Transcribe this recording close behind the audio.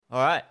All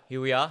right, here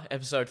we are,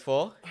 episode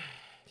 4.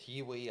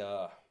 Here we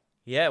are.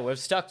 Yeah, we've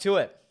stuck to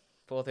it.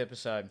 4th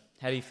episode.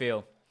 How do you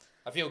feel?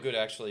 I feel good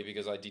actually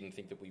because I didn't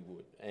think that we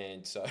would,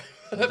 and so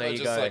Well, there I'm you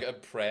just go. like a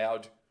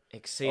proud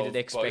Exceeded of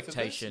both of us.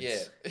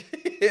 expectations.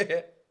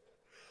 Yeah.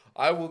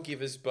 I will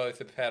give us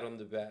both a pat on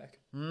the back.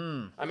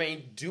 Mm. I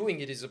mean,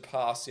 doing it is a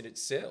pass in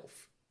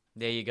itself.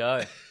 There you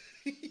go.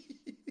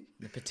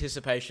 The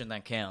participation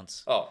that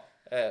counts. Oh,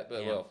 Yeah.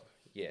 well,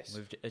 yes.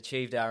 We've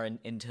achieved our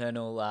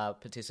internal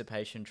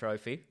participation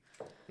trophy.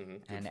 Mhm,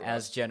 good And for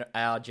as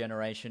our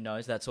generation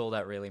knows, that's all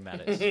that really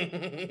matters.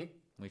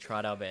 We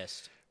tried our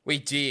best. we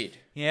did,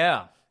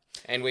 Yeah.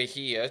 and we're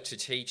here to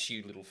teach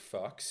you little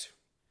fucks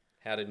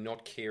how to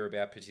not care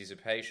about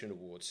participation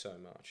awards so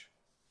much.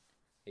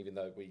 Even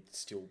though we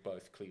still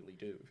both clearly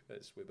do,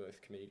 as we're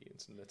both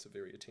comedians, and that's a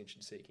very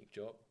attention-seeking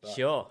job. But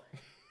Sure.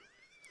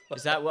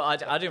 Is that well? I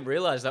didn't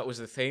realize that was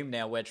the theme.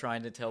 Now we're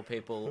trying to tell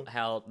people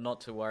how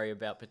not to worry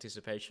about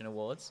participation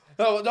awards.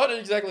 No, not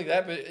exactly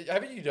that, but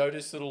haven't you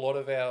noticed that a lot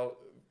of our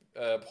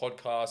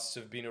podcasts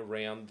have been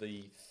around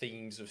the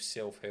themes of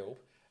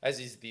self-help, as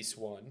is this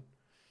one?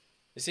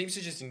 It seems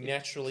to just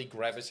naturally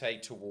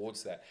gravitate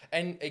towards that.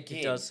 And again,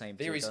 It does seem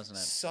to, there is doesn't it?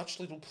 such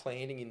little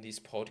planning in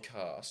this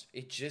podcast.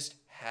 It just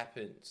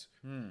happens.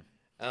 Hmm.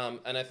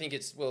 And I think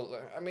it's,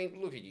 well, I mean,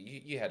 look at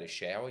you. You had a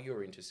shower.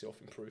 You're into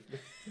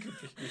self-improvement.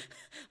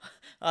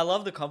 I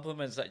love the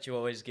compliments that you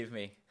always give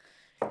me.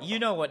 You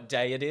know what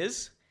day it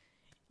is.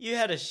 You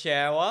had a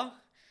shower.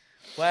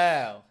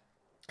 Wow.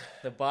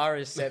 The bar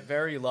is set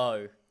very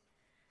low.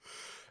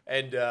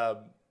 And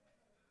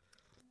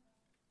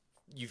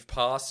you've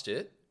passed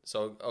it,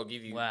 so I'll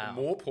give you Wow.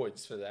 more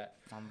points for that.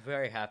 I'm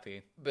very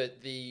happy.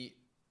 But the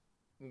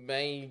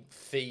main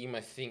theme,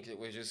 I think, that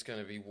we're just going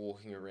to be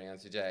walking around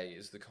today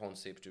is the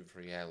concept of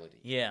reality.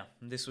 Yeah,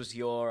 this was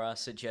your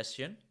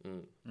suggestion.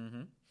 Mm. Mm-hmm.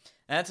 And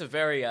that's a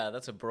very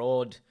that's a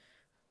broad,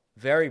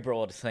 very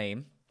broad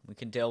theme. We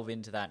can delve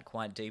into that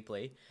quite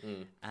deeply.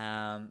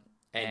 And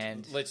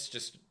And let's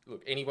just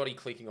look. Anybody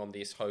clicking on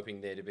this,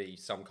 hoping there to be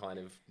some kind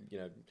of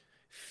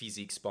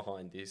physics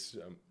behind this,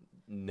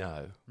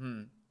 no.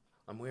 I'm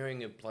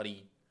wearing a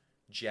bloody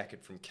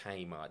jacket from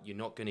Kmart. You're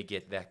not going to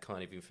get that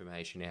kind of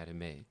information out of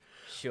me.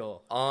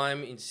 sure.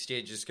 I'm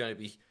instead just going to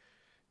be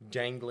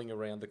dangling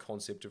around the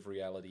concept of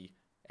reality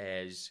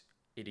as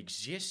it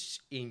exists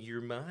in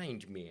your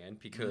mind, man,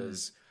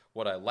 because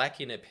what I lack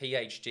in a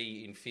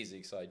PhD in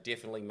physics, I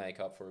definitely make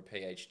up for a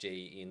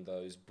PhD in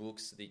those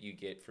books that you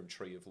get from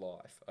Tree of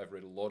Life. I've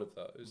read a lot of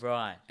those.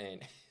 Right.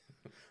 And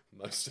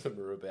most of them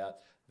are about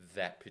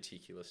that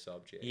particular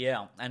subject.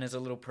 Yeah, and as a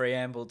little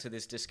preamble to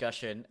this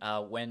discussion,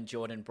 when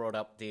Jordan brought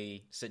up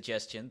the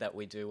suggestion that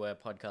we do a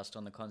podcast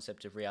on the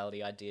concept of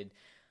reality,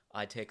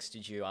 I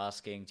texted you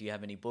asking, do you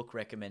have any book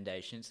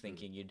recommendations,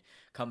 thinking you'd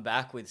come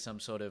back with some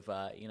sort of,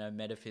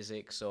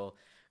 metaphysics or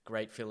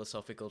great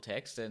philosophical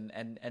text,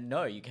 and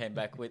no, you came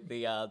back with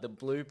the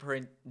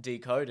Blueprint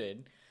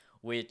Decoded,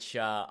 which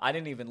I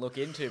didn't even look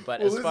into, but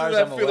as far as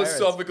I'm aware,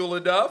 philosophical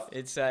enough?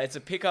 it's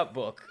a pickup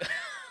book.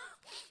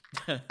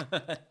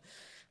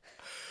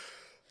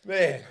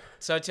 Man,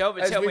 So tell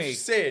as we've me.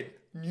 said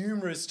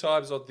numerous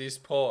times on this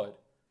pod,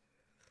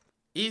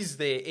 is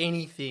there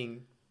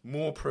anything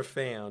more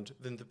profound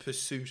than the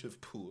pursuit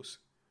of puss?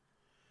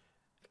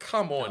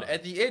 Come on, No.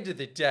 at the end of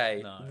the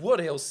day, No. what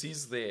else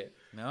is there?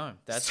 No,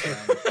 that's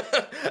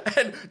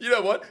And you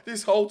know what?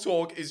 This whole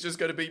talk is just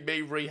going to be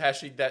me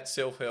rehashing that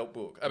self-help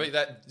book. I mean,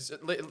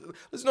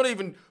 let's not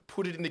even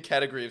put it in the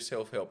category of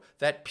self-help.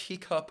 That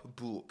pickup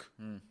book.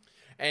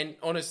 And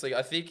honestly,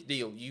 I think,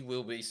 Neil, you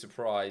will be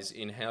surprised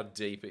in how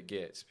deep it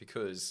gets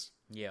because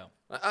yeah.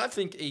 I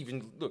think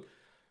even, look,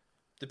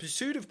 the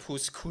pursuit of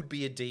puss could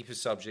be a deeper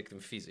subject than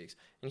physics.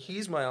 And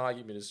here's my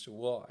argument as to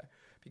why.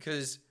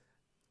 Because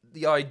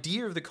the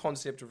idea of the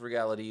concept of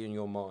reality in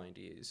your mind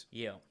is...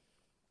 Yeah.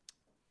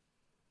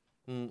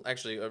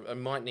 Actually, I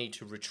might need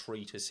to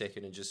retreat a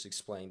second and just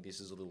explain this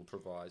as a little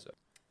proviso.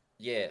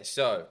 Yeah,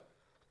 so...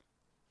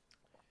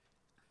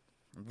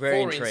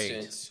 Very For intrigued.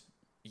 instance,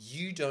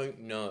 you don't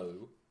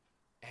know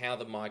how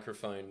the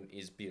microphone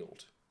is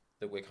built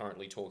that we're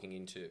currently talking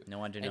into.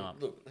 No, I do And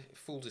not. look,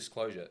 full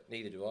disclosure,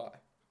 neither do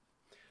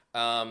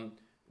I.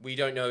 We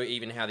don't know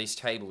even how this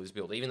table is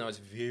built. Even though it's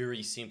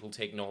very simple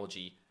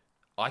technology,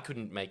 I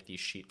couldn't make this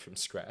shit from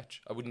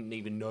scratch. I wouldn't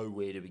even know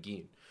where to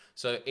begin.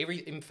 So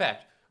in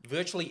fact,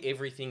 virtually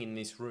everything in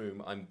this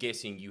room, I'm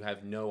guessing you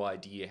have no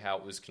idea how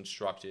it was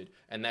constructed,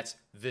 and that's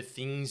the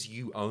things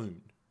you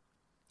own.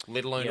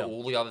 Let alone Yeah.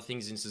 all the other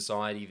things in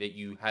society that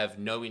you have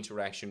no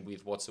interaction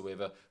with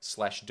whatsoever,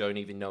 / don't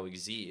even know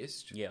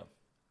exist. Yeah.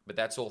 But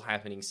that's all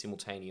happening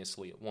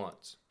simultaneously at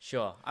once.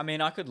 Sure. I mean,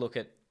 I could look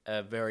at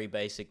a very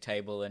basic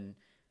table and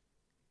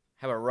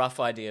have a rough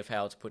idea of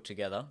how it's put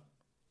together.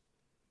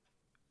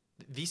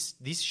 This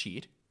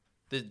shit,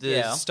 the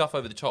Yeah. stuff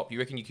over the top, you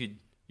reckon you could...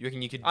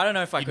 I don't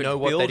know if I could know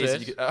what build that is.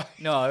 it. You could,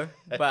 No,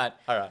 but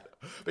all right.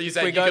 But you're we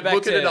saying you go could back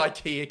look at an to-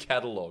 IKEA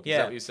catalogue. yeah, Is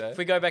that what you're saying? if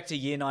we go back to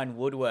Year 9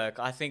 woodwork,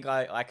 I think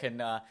I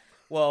can,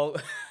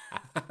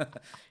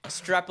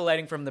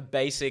 extrapolating from the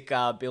basic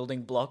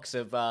building blocks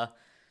of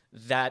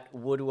that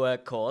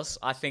woodwork course,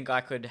 I think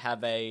I could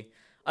have I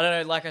don't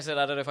know, like I said,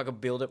 I don't know if I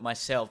could build it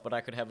myself, but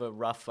I could have a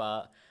rough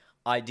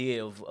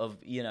idea of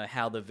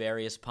how the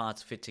various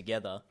parts fit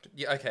together.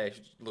 Yeah, okay,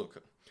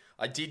 look,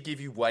 I did give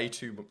you way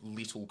too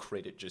little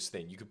credit just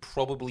then. You could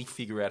probably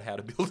figure out how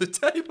to build a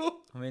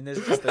table. I mean,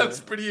 there's just That's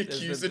pretty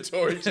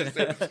accusatory just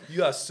then.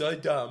 You are so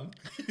dumb.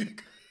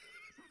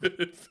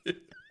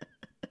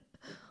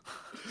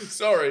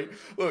 Sorry.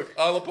 Look,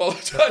 I'll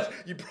apologise.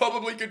 You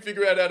probably could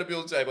figure out how to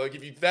build a table. I'll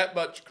give you that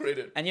much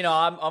credit. And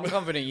I'm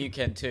confident you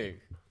can too.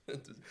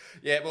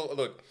 Yeah, well,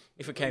 look.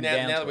 If it came now,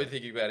 down now to that we're it.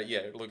 thinking about it,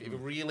 yeah, look, if it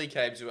really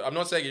came to it, I'm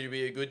not saying it would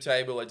be a good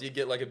table. I did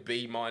get like a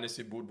B-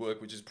 in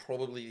woodwork, which is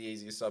probably the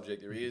easiest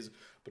subject there is,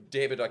 but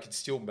damn it, I could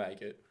still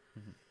make it.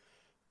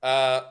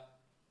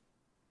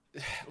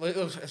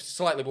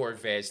 Slightly more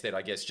advanced then,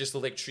 I guess, just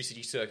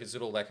electricity circuits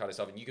and all that kind of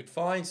stuff. And you could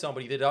find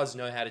somebody that does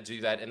know how to do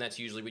that, and that's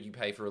usually when you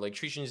pay for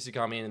electricians to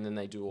come in, and then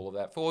they do all of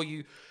that for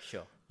you.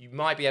 Sure. You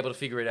might be able to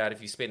figure it out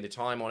if you spend the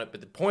time on it,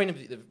 but the point of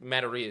the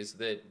matter is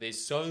that there's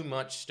so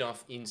much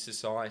stuff in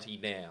society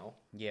now.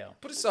 Yeah.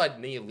 Put aside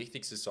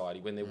Neolithic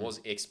society when there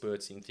was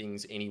experts in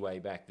things anyway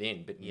back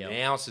then, but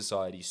now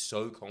society is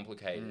so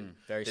complicated.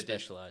 Very that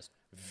there's specialized.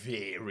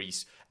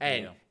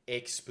 and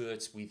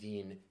experts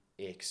within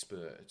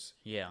experts.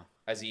 Yeah.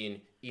 As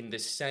in the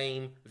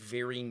same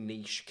very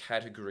niche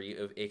category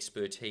of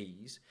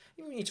expertise.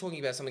 Even when you're talking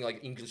about something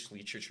like English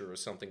literature or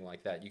something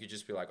like that, you could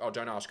just be like, oh,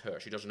 don't ask her.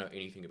 She doesn't know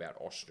anything about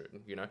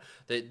Austen,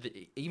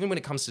 Even when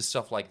it comes to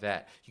stuff like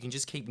that, you can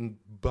just keep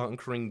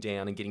bunkering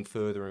down and getting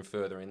further and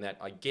further. And that,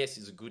 I guess,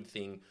 is a good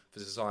thing for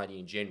society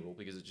in general,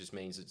 because it just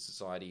means that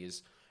society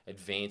is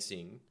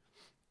advancing.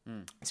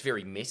 It's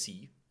very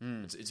messy.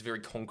 It's very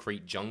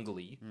concrete,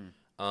 jungly.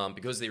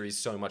 Because there is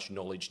so much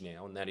knowledge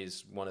now, and that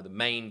is one of the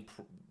main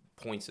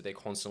points that they're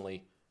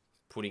constantly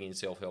putting in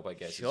self-help, I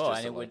guess. Sure,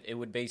 and it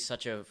would be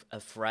such a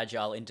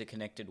fragile,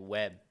 interconnected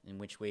web in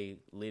which we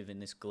live in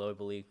this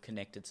globally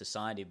connected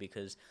society,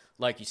 because,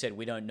 like you said,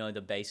 we don't know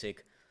the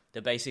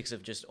basics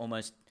of just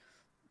almost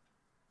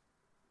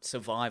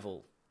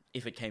survival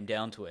if it came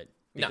down to it,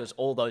 because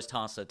all those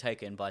tasks are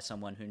taken by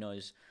someone who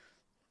knows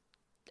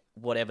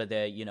whatever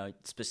their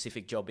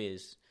specific job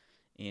is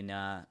in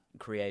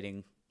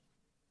creating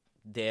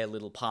their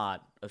little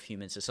part of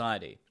human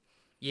society.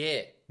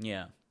 Yeah.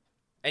 Yeah.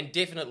 And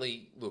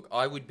definitely, look,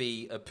 I would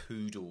be a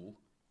poodle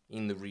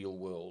in the real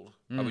world.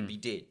 I would be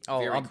dead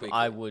very quickly.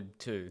 I would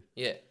too.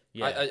 Yeah.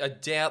 I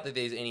doubt that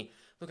there's any...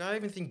 Look, I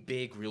even think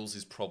Bear Grylls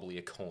is probably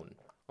a con.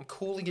 I'm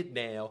calling it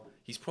now.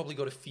 He's probably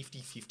got a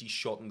 50-50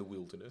 shot in the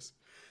wilderness.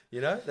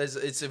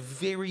 It's a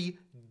very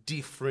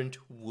different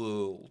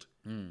world.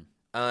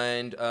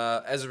 And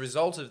as a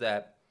result of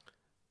that,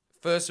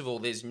 first of all,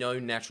 there's no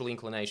natural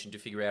inclination to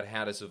figure out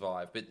how to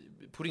survive. But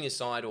putting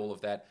aside all of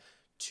that,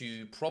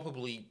 to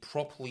properly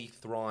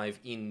thrive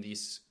in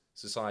this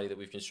society that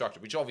we've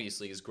constructed, which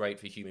obviously is great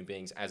for human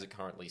beings as it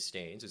currently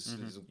stands.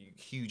 There's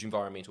huge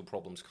environmental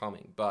problems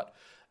coming. But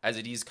as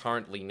it is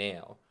currently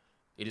now,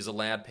 it has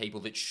allowed people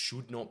that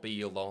should not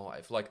be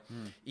alive. Like,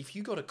 if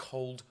you got a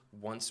cold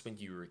once when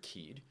you were a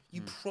kid,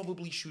 you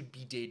probably should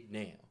be dead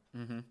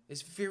now.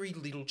 There's very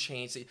little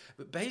chance.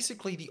 But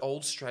basically, the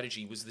old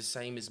strategy was the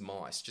same as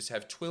mice. Just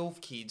have 12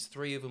 kids,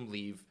 3 of them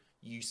live,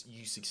 you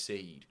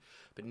succeed.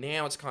 But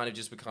now it's kind of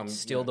just become...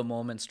 Still the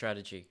Mormon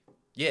strategy.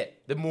 Yeah,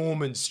 the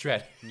Mormon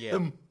strategy.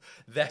 Yeah.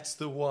 That's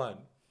the one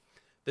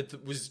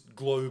that was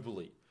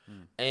globally.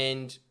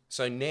 And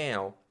so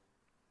now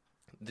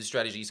the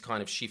strategy's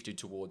kind of shifted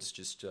towards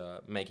just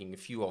making a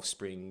few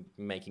offspring,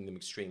 making them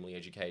extremely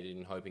educated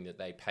and hoping that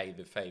they pay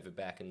the favour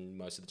back, and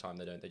most of the time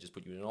they don't. They just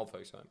put you in an old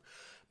folks' home.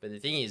 But the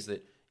thing is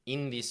that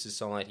in this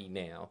society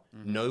now,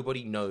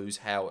 nobody knows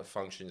how it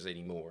functions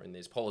anymore. And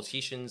there's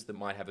politicians that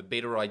might have a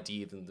better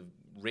idea than the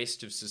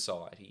rest of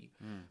society,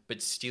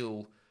 but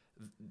still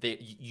the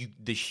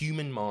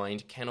human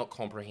mind cannot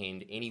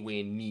comprehend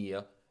anywhere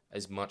near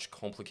as much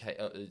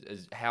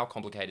as how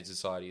complicated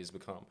society has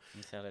become.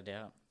 Without a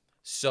doubt.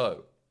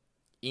 So,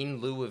 in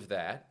lieu of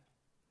that,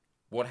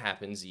 what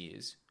happens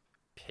is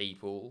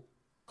people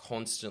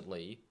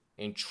constantly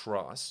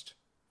entrust...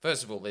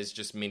 First of all, there's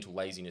just mental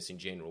laziness in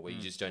general, where you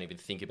just don't even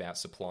think about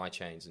supply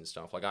chains and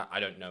stuff. Like, I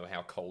don't know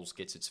how Coles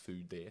gets its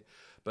food there.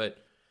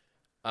 But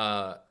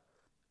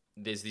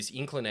there's this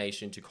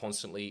inclination to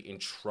constantly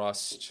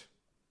entrust...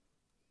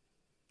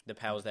 The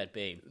powers that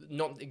be.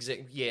 Not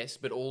exactly, yes,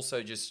 but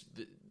also just...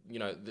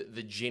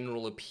 the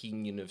general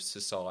opinion of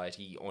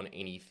society on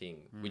anything,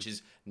 which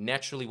is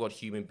naturally what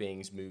human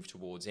beings move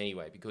towards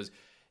anyway. Because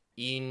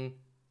in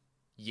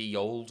ye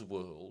old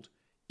world,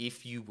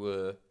 if you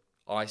were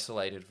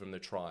isolated from the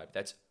tribe,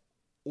 that's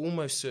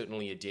almost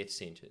certainly a death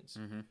sentence.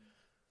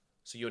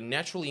 So your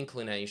natural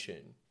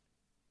inclination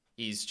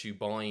is to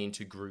buy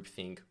into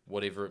groupthink,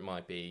 whatever it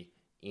might be,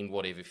 in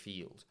whatever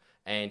field.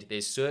 And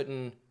there's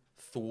certain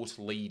thought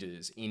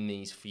leaders in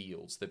these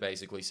fields that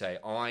basically say,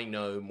 I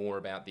know more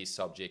about this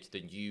subject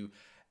than you,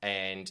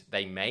 and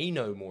they may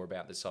know more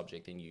about the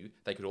subject than you.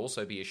 They could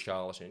also be a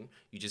charlatan.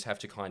 You just have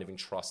to kind of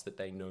entrust that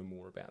they know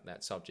more about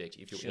that subject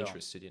if you're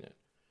interested in it.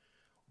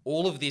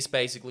 all of this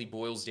basically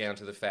boils down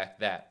to the fact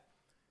that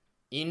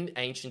in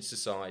ancient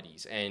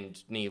societies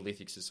and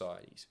Neolithic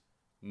societies,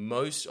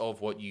 most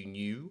of what you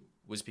knew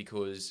was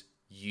because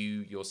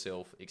you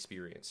yourself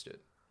experienced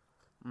it.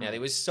 Now,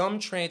 there was some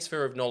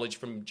transfer of knowledge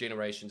from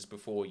generations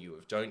before you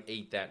of don't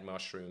eat that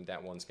mushroom,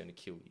 that one's going to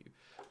kill you,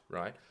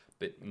 right?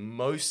 But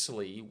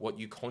mostly what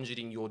you conjured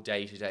in your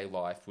day-to-day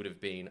life would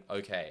have been,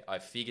 okay, I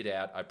figured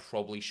out I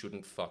probably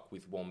shouldn't fuck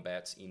with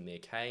wombats in their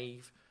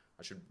cave.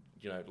 I should,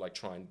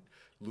 try and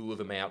lure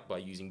them out by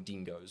using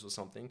dingoes or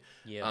something.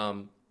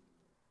 Yeah.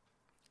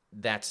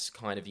 That's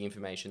kind of the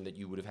information that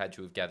you would have had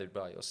to have gathered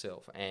by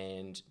yourself.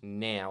 And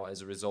now,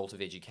 as a result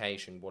of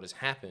education, what has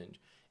happened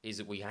is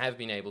that we have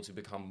been able to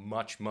become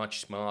much,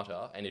 much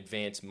smarter and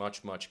advance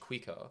much, much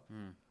quicker.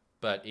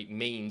 But it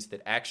means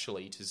that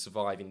actually to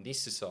survive in this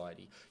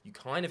society, you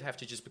kind of have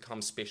to just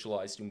become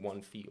specialised in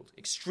one field,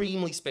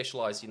 extremely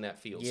specialised in that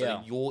field, so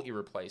that you're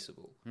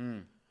irreplaceable.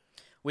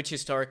 Which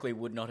historically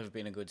would not have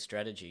been a good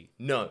strategy.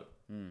 No.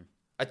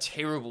 A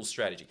terrible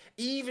strategy.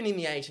 Even in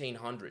the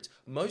 1800s,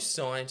 most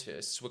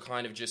scientists were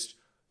kind of just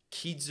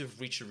kids of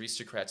rich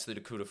aristocrats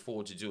that could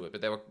afford to do it, but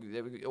they were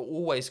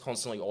always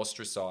constantly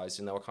ostracized,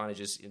 and they were kind of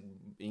just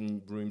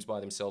in rooms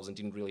by themselves and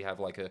didn't really have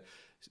like a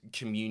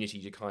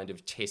community to kind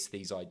of test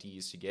these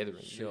ideas together.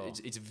 And Sure.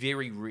 It's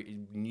very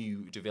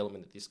new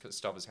development that this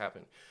stuff has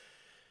happened.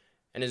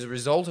 And as a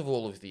result of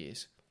all of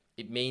this,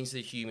 it means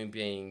that human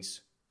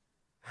beings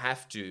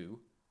have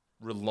to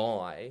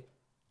rely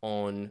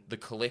on the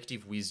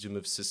collective wisdom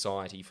of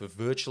society for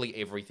virtually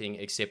everything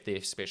except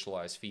their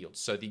specialized fields.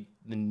 So the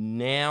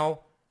now...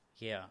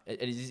 Yeah.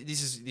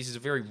 This is a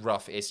very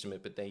rough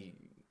estimate, but the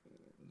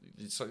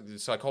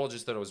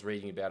psychologist that I was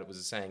reading about it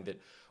was saying that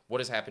what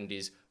has happened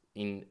is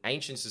in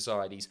ancient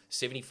societies,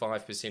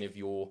 75% of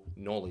your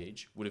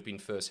knowledge would have been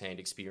first-hand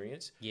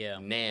experience. Yeah.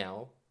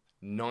 Now,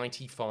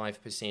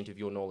 95% of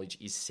your knowledge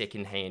is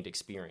second-hand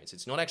experience.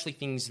 It's not actually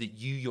things that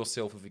you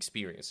yourself have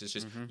experienced. It's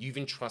just you've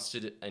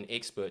entrusted an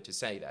expert to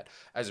say that.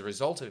 As a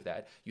result of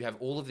that, you have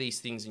all of these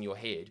things in your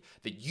head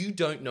that you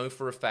don't know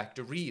for a fact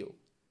are real.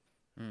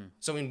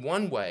 So in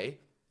one way,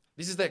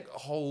 this is that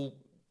whole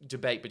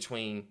debate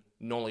between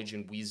knowledge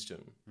and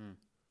wisdom.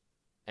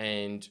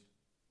 And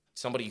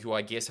somebody who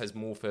I guess has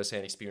more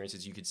first-hand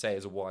experiences, you could say,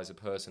 as a wiser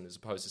person, as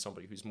opposed to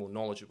somebody who's more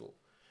knowledgeable.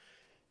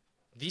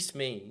 This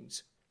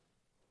means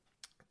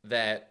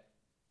that,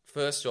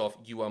 first off,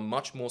 you are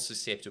much more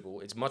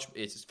susceptible.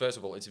 First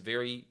of all, it's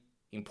very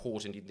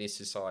important in this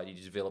society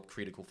to develop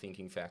critical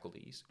thinking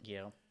faculties.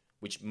 Yeah.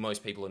 Which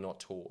most people are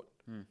not taught.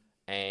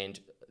 And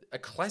a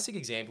classic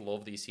example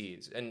of this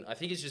is, and I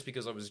think it's just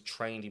because I was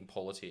trained in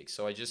politics,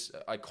 so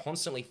I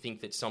constantly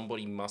think that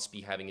somebody must be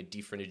having a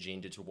different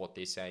agenda to what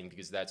they're saying,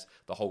 because that's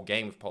the whole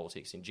game of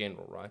politics in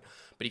general, right?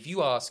 But if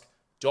you ask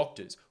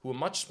doctors who are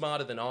much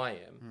smarter than I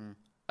am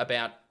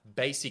about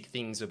basic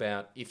things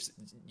about if,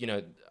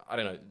 I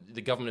don't know,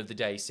 the government of the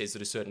day says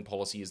that a certain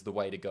policy is the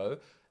way to go,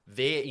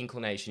 their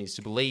inclination is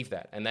to believe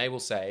that. And they will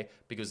say,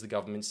 because the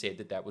government said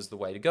that that was the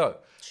way to go.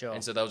 Sure.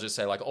 And so they'll just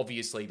say, like,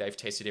 obviously they've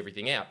tested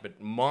everything out. But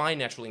my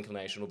natural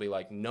inclination will be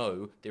like,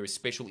 no, there is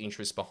special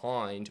interest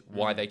behind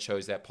why they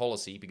chose that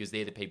policy, because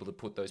they're the people that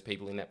put those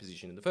people in that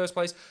position in the first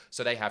place.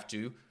 So they have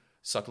to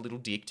suck a little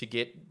dick to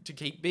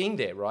keep being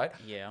there, right?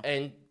 Yeah.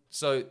 And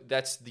so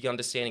that's the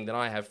understanding that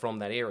I have from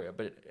that area.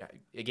 But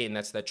again,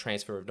 that's that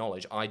transfer of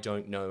knowledge. I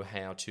don't know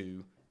how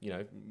to,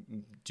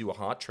 do a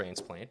heart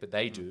transplant, but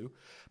they do.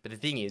 But the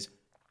thing is,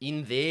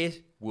 in their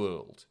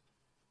world,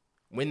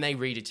 when they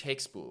read a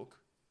textbook,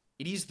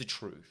 it is the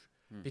truth.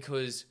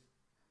 Because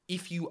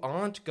if you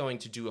aren't going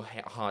to do a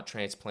heart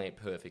transplant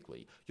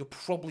perfectly, you're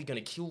probably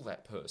going to kill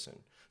that person.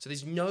 So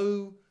there's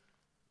no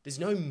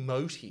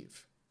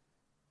motive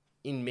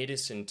in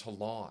medicine to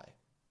lie.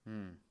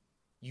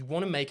 You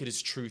want to make it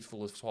as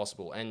truthful as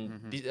possible.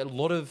 And a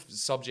lot of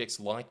subjects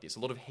like this,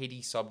 a lot of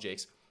heady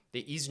subjects,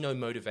 there is no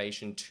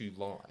motivation to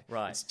lie.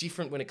 Right. It's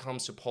different when it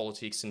comes to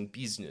politics and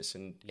business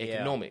and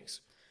economics.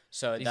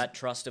 So that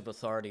trust of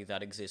authority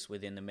that exists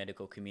within the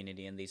medical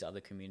community and these other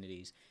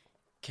communities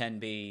can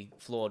be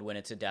flawed when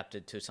it's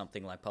adapted to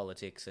something like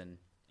politics and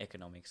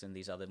economics and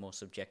these other more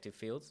subjective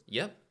fields.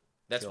 Yep.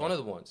 That's Sure. one of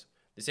the ones.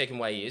 The second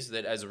way is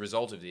that as a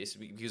result of this,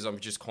 because I'm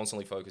just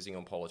constantly focusing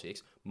on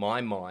politics,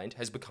 my mind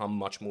has become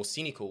much more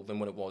cynical than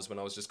what it was when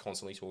I was just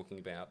constantly talking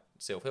about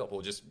self-help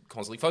or just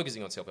constantly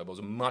focusing on self-help. I was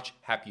a much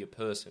happier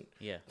person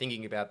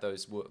thinking about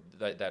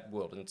that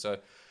world. And so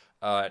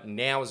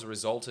now as a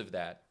result of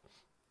that,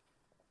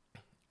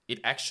 it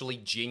actually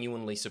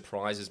genuinely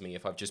surprises me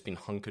if I've just been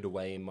hunkered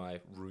away in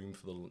my room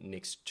for the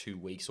next 2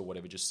 weeks or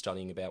whatever, just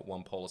studying about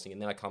one policy, and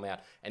then I come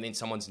out and then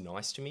someone's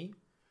nice to me.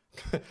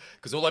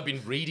 Because all I've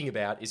been reading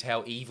about is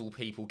how evil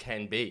people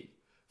can be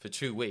for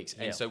 2 weeks.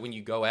 And so when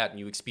you go out and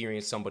you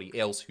experience somebody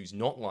else who's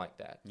not like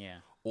that,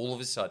 all of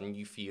a sudden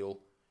you feel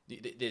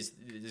there's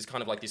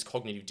kind of like this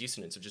cognitive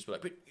dissonance of just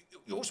like, but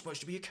you're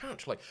supposed to be a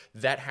cunt. Like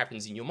that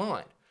happens in your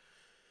mind.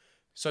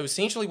 So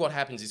essentially what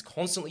happens is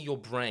constantly your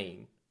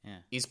brain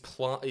is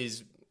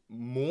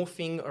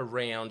morphing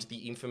around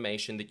the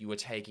information that you are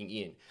taking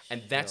in.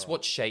 And that's Sure.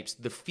 what shapes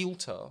the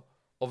filter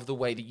of the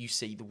way that you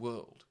see the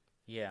world.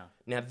 Yeah.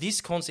 Now,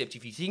 this concept,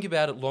 if you think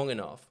about it long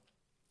enough,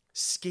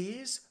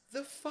 scares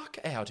the fuck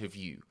out of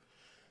you.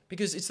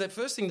 Because it's that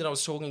first thing that I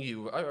was talking to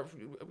you.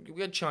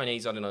 We had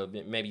Chinese, I don't know,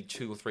 maybe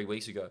 2 or 3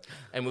 weeks ago,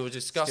 and we were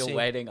discussing. Still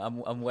waiting.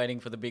 I'm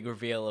waiting for the big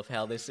reveal of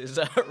how this is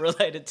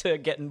related to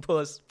getting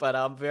puss, but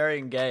I'm very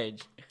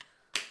engaged.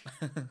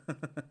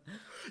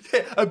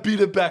 A bit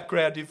of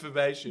background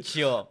information.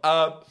 Sure.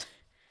 But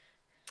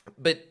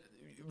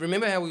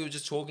remember how we were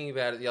just talking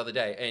about it the other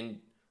day,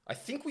 and I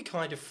think we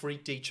kind of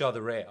freaked each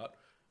other out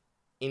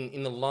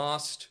in the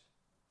last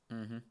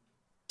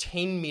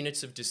 10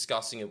 minutes of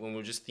discussing it when we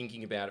were just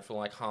thinking about it for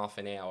like half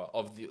an hour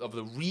of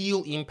the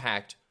real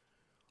impact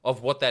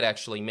of what that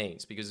actually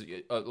means, because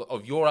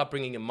of your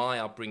upbringing and my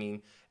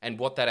upbringing, and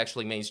what that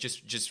actually means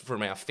just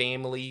from our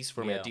families,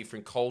 from our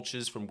different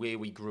cultures, from where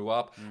we grew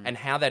up, and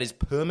how that is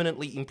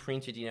permanently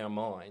imprinted in our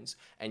minds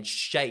and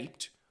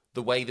shaped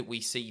the way that we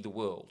see the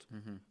world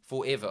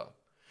forever.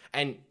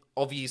 And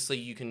obviously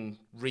you can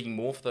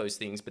remorph those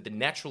things, but the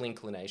natural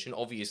inclination,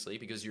 obviously,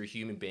 because you're a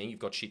human being, you've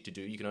got shit to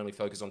do, you can only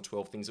focus on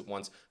 12 things at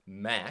once,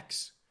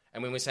 max.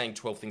 And when we're saying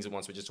 12 things at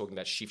once, we're just talking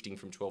about shifting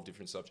from 12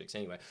 different subjects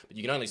anyway. But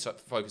you can only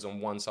focus on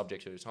one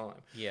subject at a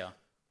time. Yeah.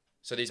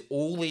 So there's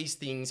all these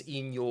things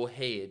in your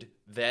head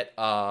that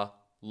are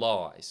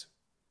lies.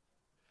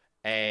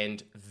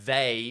 And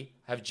they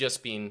have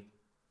just been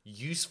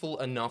useful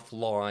enough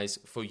lies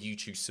for you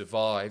to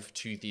survive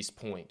to this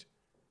point.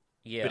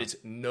 Yeah. But it's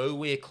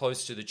nowhere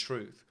close to the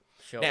truth.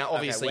 Sure. Now,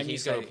 obviously, when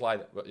he's you going say- to apply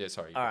that. Yeah,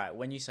 sorry. All right.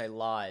 When you say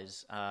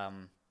lies,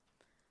 can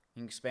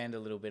you expand a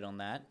little bit on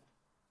that?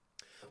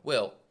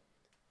 Well,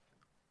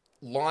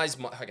 lies,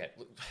 okay,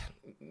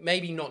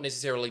 maybe not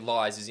necessarily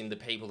lies as in the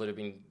people that have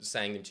been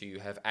saying them to you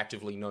have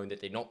actively known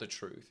that they're not the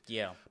truth.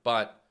 Yeah.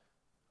 But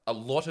a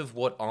lot of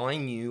what I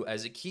knew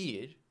as a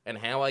kid and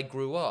how I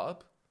grew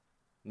up,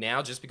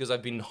 now just because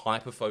I've been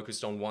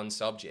hyper-focused on one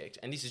subject,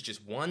 and this is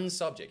just one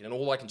subject, and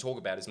all I can talk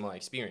about is my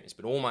experience,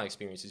 but all my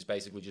experience is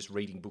basically just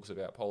reading books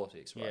about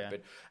politics, right? Yeah.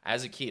 But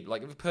as a kid,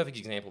 like a perfect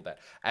example of that,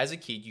 as a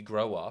kid you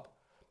grow up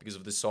because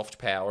of the soft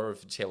power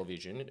of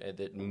television,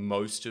 that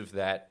most of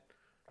that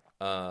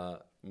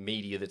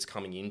media that's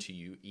coming into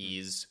you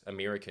is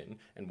American.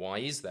 And why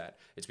is that?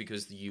 It's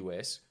because the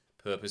US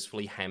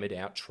purposefully hammered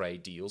out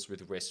trade deals with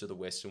the rest of the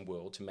Western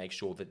world to make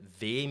sure that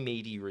their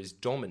media is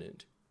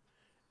dominant.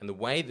 And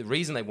the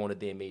reason they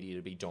wanted their media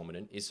to be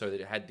dominant is so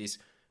that it had this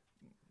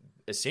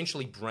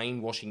essentially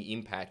brainwashing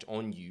impact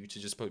on you to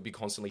just be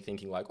constantly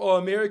thinking like, oh,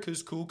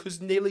 America's cool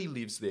because Nelly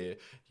lives there.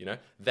 You know,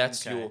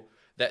 that's Okay.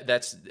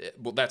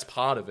 that's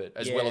part of it,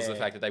 as well as the Yeah.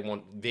 fact that they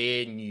want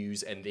their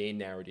news and their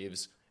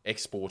narratives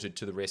exported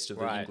to the rest of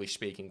the Right.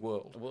 English-speaking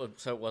world. Well,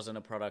 so it wasn't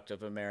a product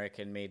of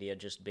American media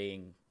just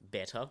being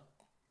better?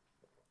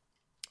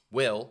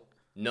 Well,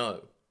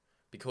 no,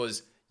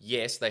 because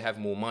yes, they have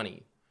more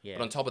money. Yeah.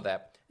 But on top of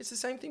that, it's the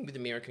same thing with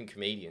American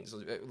comedians.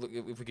 Look,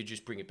 if we could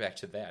just bring it back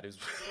to that,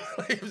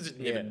 it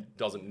never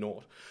doesn't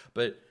not.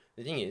 But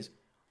the thing is,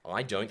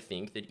 I don't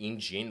think that in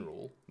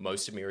general,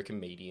 most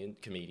American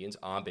comedians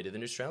are better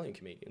than Australian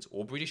comedians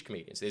or British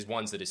comedians. There's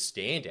ones that are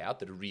standout,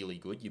 that are really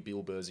good, your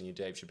Bill Burrs and your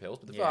Dave Chappelle's,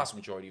 but the vast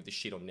majority of the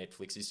shit on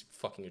Netflix is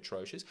fucking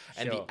atrocious.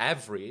 And Sure. the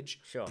average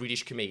Sure.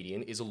 British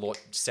comedian is a lot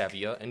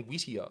savvier and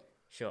wittier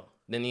Sure.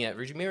 than the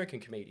average American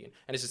comedian.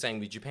 And it's the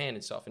same with Japan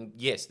and stuff. And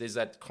yes, there's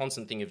that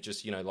constant thing of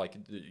just, like,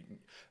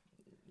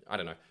 I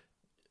don't know,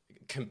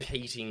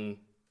 competing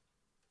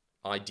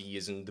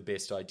ideas and the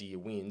best idea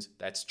wins.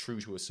 That's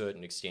true to a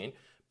certain extent.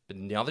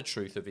 But the other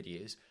truth of it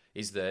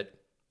is that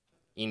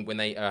when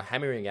they are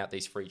hammering out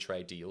these free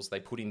trade deals,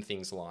 they put in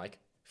things like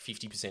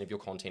 50% of your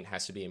content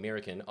has to be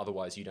American,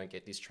 otherwise you don't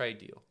get this trade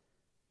deal.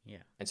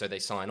 Yeah. And so they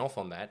sign off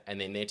on that, and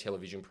then their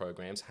television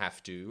programs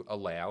have to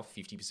allow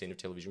 50% of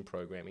television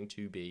programming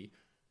to be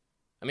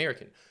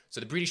American. So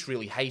the British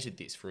really hated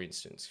this, for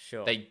instance.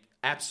 Sure. They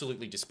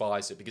absolutely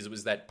despised it because it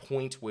was that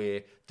point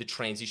where the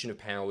transition of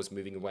power was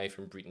moving away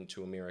from Britain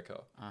to America.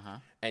 Uh-huh.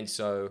 And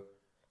so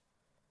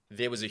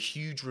there was a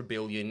huge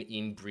rebellion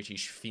in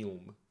British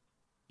film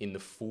in the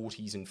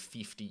 40s and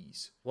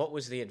 50s. What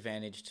was the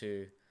advantage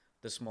to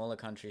the smaller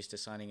countries to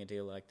signing a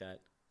deal like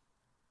that?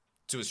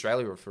 To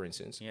Australia, for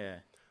instance. Yeah.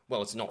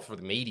 Well, it's not for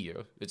the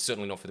media. It's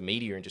certainly not for the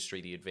media industry,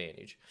 the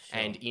advantage. Sure.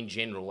 And in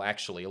general,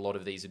 actually, a lot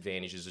of these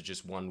advantages are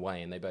just one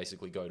way, and they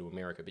basically go to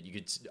America. But you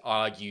could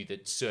argue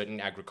that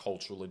certain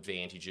agricultural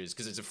advantages,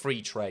 because it's a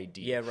free trade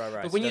deal. Yeah,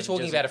 right. But when So you're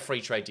talking about a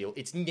free trade deal,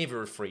 it's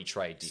never a free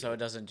trade deal. So it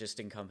doesn't just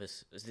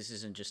encompass... This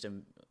isn't just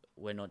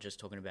we're not just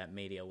talking about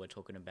media, we're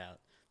talking about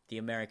the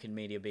American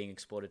media being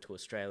exported to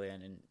Australia,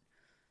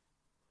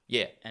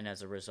 yeah. And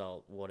as a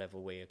result, whatever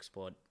we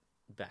export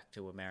back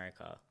to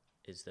America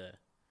is the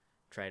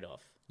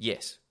trade-off.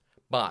 Yes,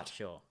 but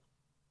Sure.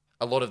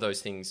 a lot of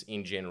those things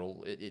in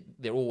general,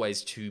 they're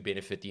always to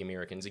benefit the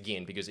Americans,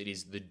 again, because it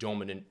is the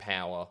dominant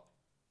power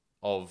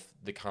of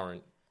the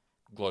current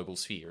global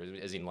sphere,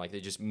 as in, like,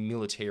 they're just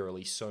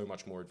militarily so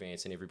much more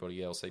advanced than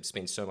everybody else. They've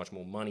spent so much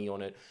more money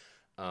on it.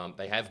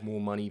 They have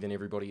more money than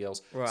everybody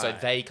else. So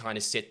Right. they kind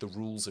of set the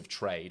rules of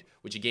trade,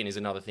 which again is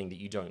another thing that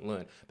you don't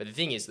learn. But the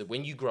thing is that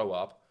when you grow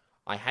up,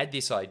 I had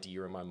this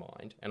idea in my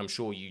mind, and I'm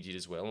sure you did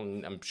as well,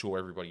 and I'm sure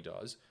everybody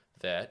does,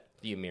 that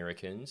the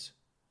Americans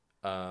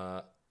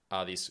are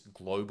this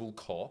global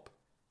cop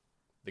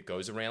that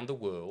goes around the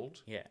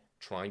world Yeah.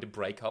 trying to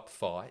break up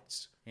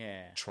fights,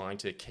 Yeah. trying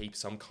to keep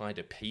some kind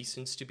of peace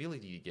and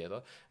stability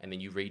together. And then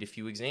you read a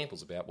few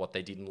examples about what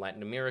they did in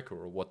Latin America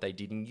or what they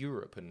did in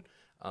Europe and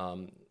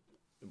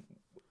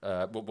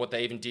what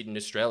they even did in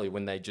Australia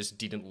when they just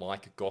didn't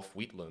like Gough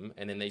Whitlam,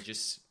 and then they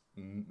just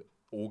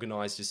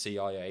organised a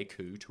CIA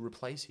coup to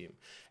replace him.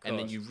 And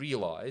then course. you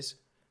realise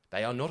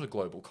they are not a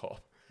global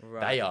cop.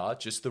 Right. They are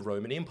just the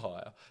Roman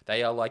Empire.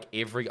 They are like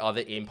every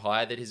other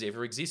empire that has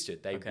ever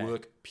existed. They Okay.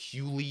 work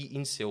purely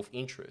in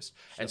self-interest.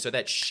 And so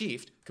that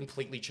shift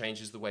completely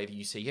changes the way that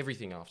you see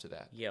everything after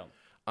that. Yeah.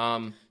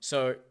 Um,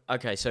 So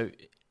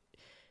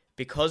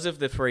because of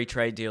the free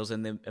trade deals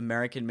and the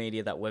American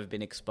media that we've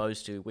been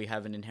exposed to, we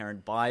have an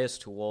inherent bias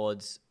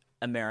towards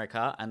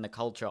America and the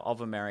culture of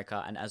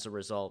America, and as a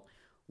result,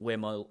 we're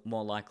more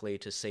likely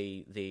to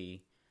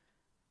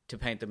to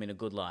paint them in a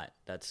good light.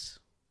 That's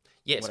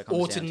Yes, what it comes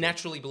or to down to.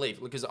 naturally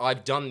believe, because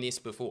I've done this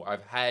before.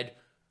 I've had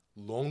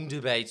long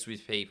debates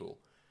with people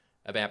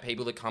about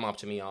people that come up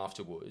to me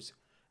afterwards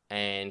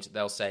and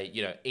they'll say,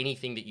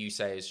 anything that you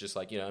say is just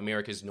like,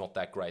 America's not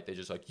that great. They're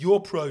just like, you're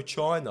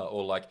pro-China,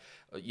 or like,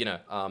 I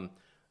don't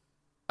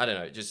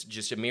know,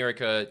 just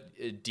America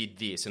did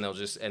this, and they'll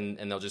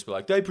just be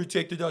like, they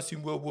protected us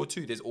in World War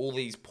II. There's all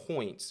these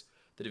points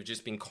that have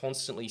just been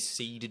constantly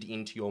seeded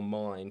into your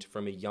mind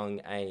from a young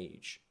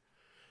age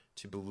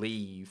to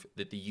believe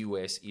that the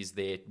US is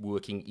there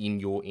working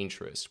in your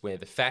interest, where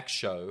the facts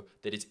show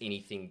that it's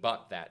anything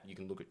but that. You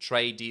can look at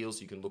trade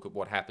deals, you can look at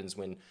what happens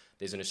when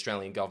there's an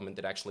Australian government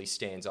that actually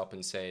stands up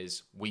and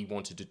says, we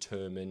want to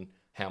determine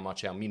how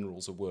much our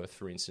minerals are worth,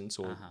 for instance,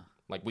 or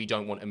like we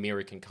don't want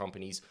American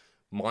companies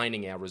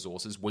mining our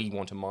resources, we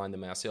want to mine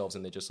them ourselves.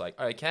 And they're just like,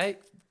 okay,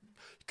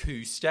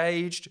 coup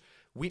staged,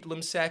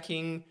 Whitlam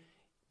sacking,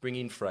 bring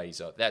in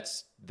Fraser.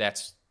 That's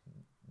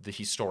the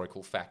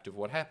historical fact of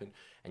what happened.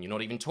 And you're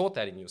not even taught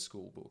that in your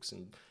school books.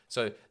 And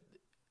so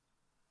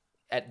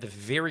at the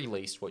very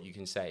least, what you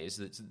can say is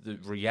that the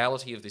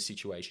reality of the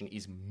situation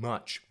is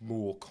much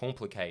more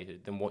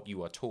complicated than what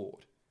you are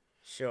taught.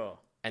 sure.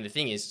 And the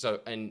thing is,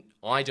 and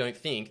I don't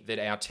think that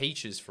our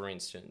teachers, for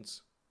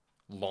instance,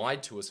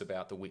 lied to us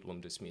about the Whitlam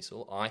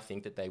dismissal. I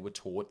think that they were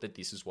taught that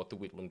this is what the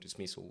Whitlam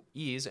dismissal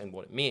is and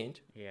what it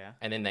meant. Yeah.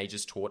 And then they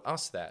just taught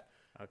us that.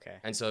 Okay.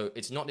 And so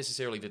it's not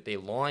necessarily that they're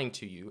lying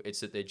to you, it's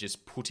that they're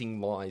just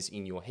putting lies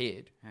in your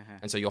head.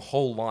 And so your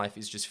whole life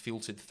is just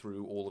filtered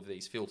through all of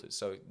these filters.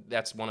 So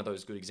that's one of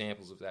those good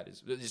examples of that.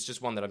 It's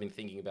just one that I've been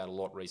thinking about a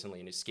lot recently,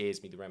 and it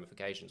scares me, the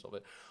ramifications of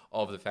it,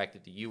 of the fact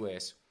that the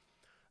US,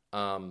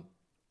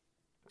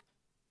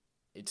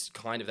 it's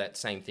kind of that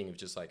same thing of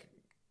just like,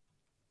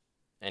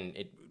 and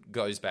it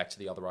goes back to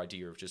the other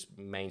idea of just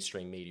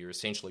mainstream media.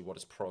 Essentially, what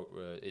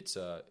its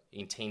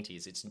intent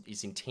is.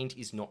 Its intent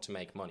is not to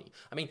make money.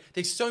 I mean,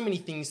 there's so many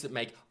things that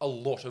make a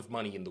lot of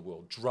money in the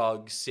world: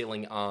 drugs,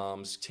 selling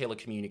arms,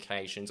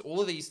 telecommunications. All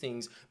of these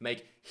things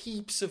make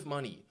heaps of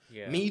money.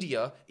 Yeah.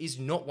 Media is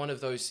not one of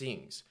those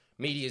things.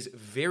 Media is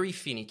very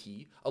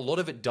finicky. A lot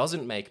of it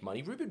doesn't make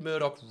money. Rupert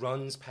Murdoch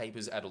runs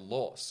papers at a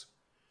loss.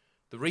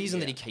 The reason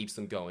that he keeps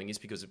them going is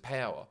because of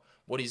power.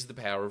 What is the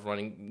power of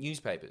running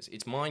newspapers?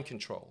 It's mind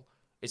control.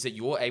 It's that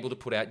you're able to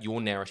put out your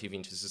narrative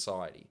into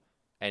society.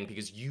 And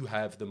because you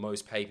have the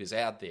most papers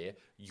out there,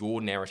 your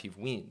narrative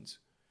wins.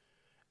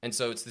 And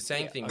so it's the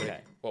same thing okay. with...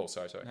 Oh,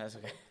 sorry. That's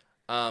okay.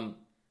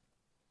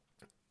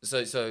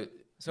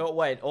 So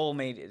wait, all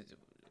media...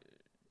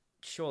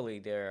 Surely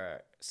there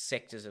are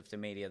sectors of the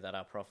media that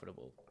are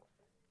profitable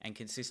and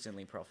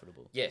consistently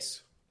profitable.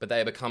 yes, but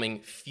they are becoming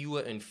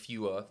fewer and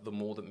fewer the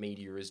more that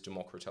media is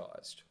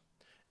democratized.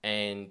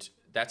 And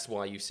that's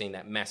why you've seen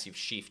that massive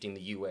shift in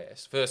the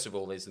US. First of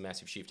all, there's the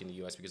massive shift in the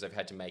US because they've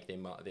had to make their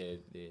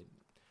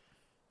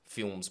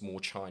films more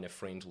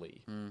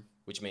China-friendly,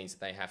 which means that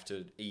they have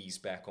to ease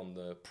back on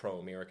the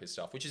pro-America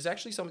stuff, which is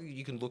actually something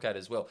you can look at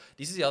as well.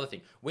 This is the other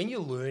thing. When you're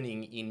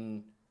learning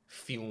in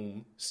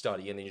film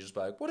study and then you're just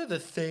like, what are the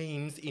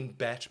themes in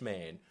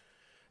Batman?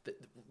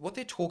 What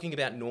they're talking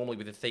about normally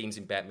with the themes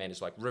in Batman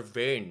is like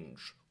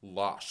revenge,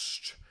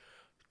 lust,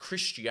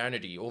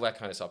 Christianity, all that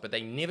kind of stuff. But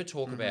they never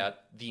talk about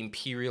the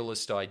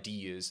imperialist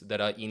ideas that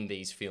are in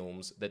these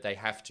films that they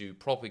have to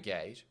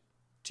propagate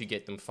to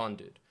get them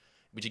funded,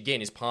 which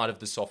again is part of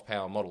the soft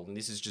power model. And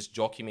this is just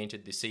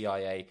documented. The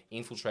CIA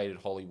infiltrated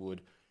Hollywood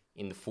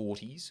in the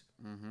 40s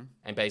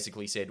and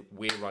basically said,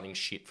 we're running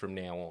shit from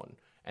now on.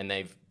 And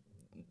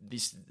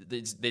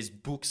there's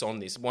books on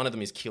this. One of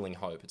them is Killing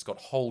Hope. It's got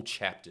whole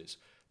chapters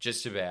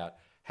just about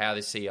how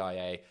the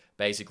CIA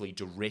basically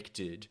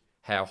directed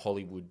how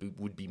Hollywood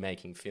would be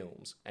making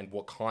films and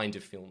what kind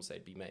of films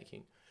they'd be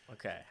making.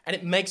 Okay. And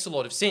it makes a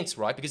lot of sense,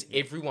 right? Because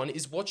everyone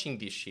is watching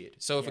this shit.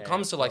 So if it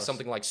comes to like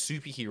something like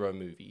superhero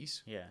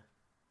movies, Yeah.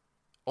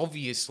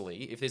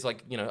 obviously, if there's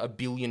like, a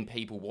billion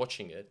people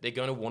watching it, they're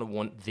going to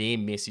want their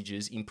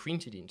messages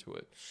imprinted into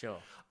it. Sure.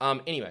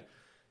 Anyway,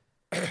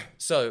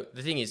 so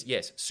the thing is,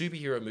 yes,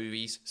 superhero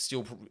movies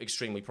still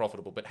extremely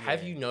profitable, but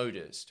have you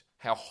noticed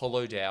how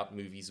hollowed out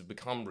movies have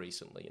become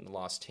recently in the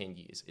last 10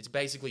 years? It's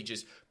basically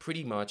just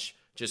pretty much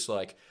just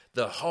like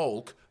the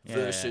Hulk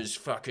versus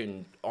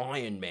fucking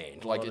Iron Man.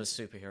 A lot of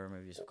superhero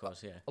movies, of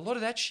course, A lot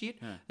of that shit.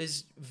 Yeah.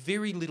 There's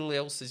very little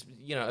else. There's,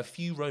 a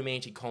few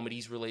romantic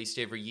comedies released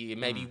every year,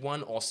 maybe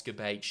one Oscar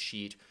bait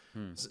shit.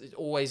 It's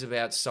always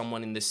about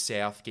someone in the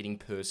South getting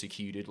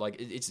persecuted.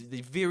 Like, it's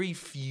the very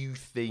few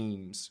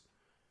themes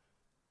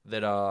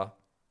that are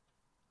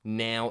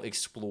now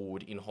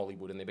explored in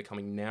Hollywood, and they're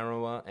becoming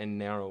narrower and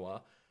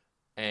narrower.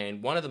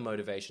 And one of the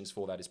motivations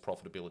for that is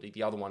profitability.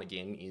 The other one,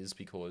 again, is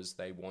because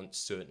they want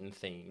certain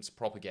themes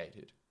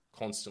propagated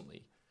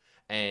constantly.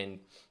 And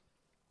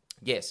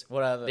yes,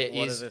 what are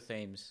the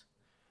themes?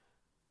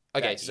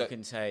 Okay, so you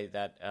can say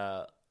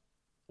that.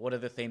 What are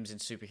the themes in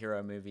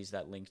superhero movies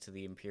that link to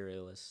the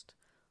imperialist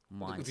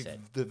mindset?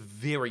 The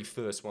very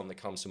first one that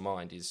comes to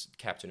mind is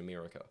Captain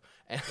America.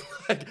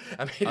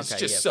 And it's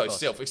just so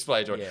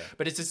self-explanatory. Yeah.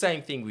 But it's the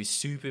same thing with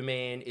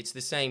Superman. It's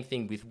the same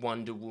thing with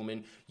Wonder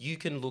Woman. You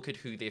can look at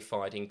who they're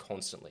fighting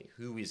constantly.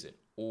 Who is it?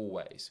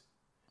 Always.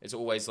 It's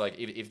always like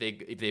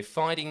if they're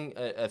fighting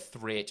a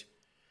threat,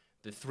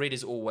 the threat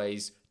is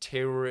always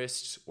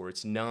terrorists or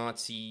it's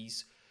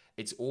Nazis.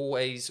 It's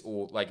always,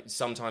 or like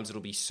sometimes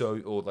it'll be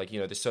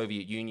the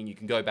Soviet Union. You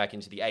can go back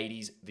into the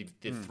 80s.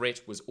 The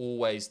threat was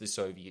always the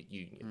Soviet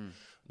Union.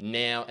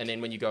 Now, and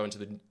then when you go into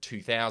the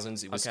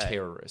 2000s, it was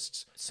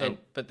terrorists.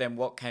 But then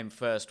what came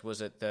first?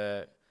 Was it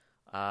the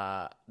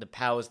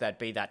powers that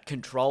be that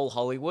control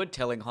Hollywood,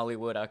 telling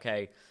Hollywood,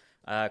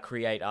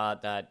 create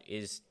art that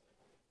is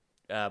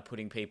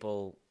putting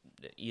people,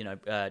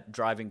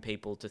 driving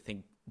people to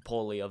think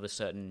poorly of a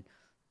certain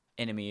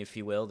enemy, if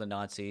you will, the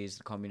Nazis,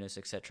 the communists,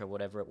 etc.,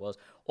 whatever it was?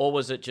 Or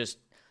was it just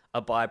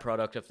a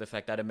byproduct of the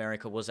fact that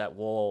America was at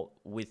war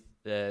with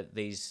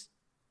these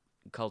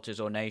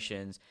cultures or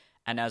nations,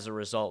 and as a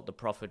result, the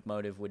profit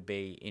motive would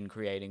be in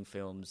creating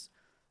films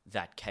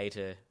that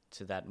cater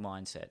to that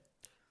mindset?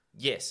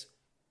 Yes,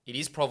 it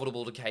is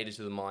profitable to cater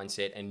to the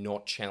mindset and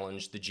not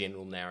challenge the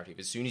general narrative.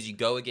 As soon as you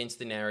go against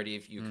the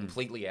narrative, you're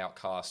completely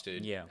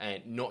outcasted,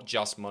 and not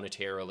just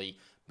monetarily,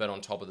 but on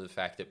top of the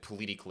fact that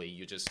politically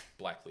you're just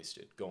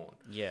blacklisted, gone.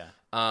 Yeah.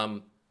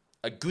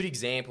 A good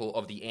example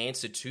of the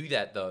answer to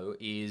that, though,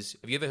 is,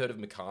 have you ever heard of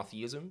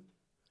McCarthyism?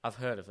 I've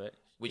heard of it.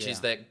 Which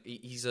is that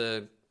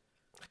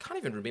I can't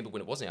even remember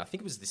when it was now. I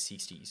think it was the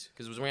 60s,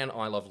 because it was around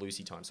I Love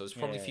Lucy time. So it was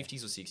probably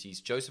 50s or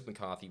 60s. Joseph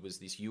McCarthy was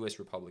this US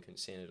Republican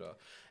senator,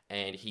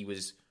 and he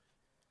was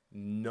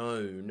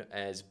known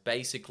as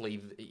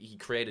basically, he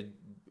created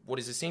what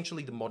is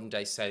essentially the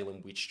modern-day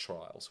Salem witch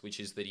trials, which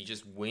is that he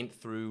just went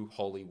through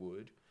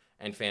Hollywood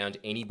and found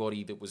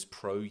anybody that was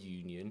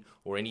pro-union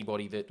or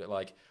anybody that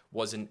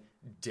wasn't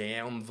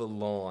down the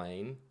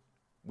line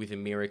with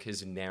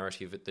America's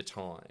narrative at the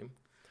time,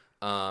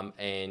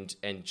 and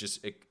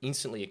just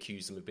instantly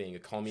accused them of being a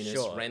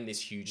communist, ran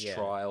this huge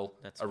trial,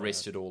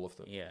 arrested all of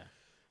them. Yeah.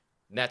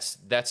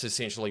 That's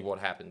essentially what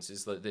happens,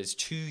 is that there's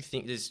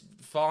there's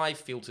 5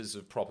 filters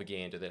of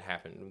propaganda that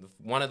happen.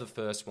 One of the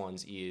first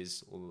ones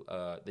is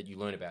that you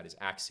learn about is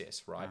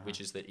access, right? Which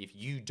is that if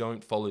you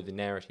don't follow the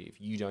narrative,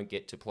 you don't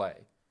get to play.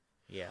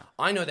 Yeah.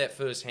 I know that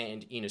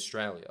firsthand in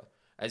Australia,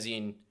 as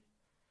in,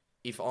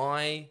 if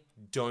I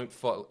don't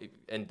follow,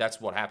 and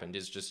that's what happened,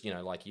 is just,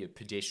 like your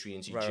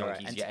pedestrians, your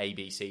junkies, your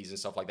ABCs and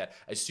stuff like that.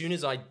 As soon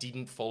as I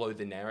didn't follow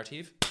the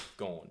narrative,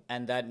 gone.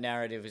 And that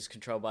narrative is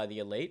controlled by the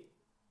elite,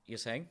 you're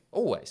saying?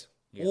 Always.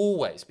 Yep.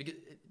 Always. Because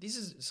this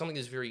is something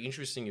that's very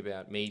interesting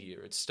about media.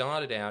 It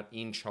started out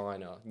in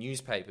China.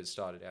 Newspapers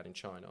started out in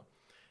China.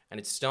 And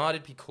it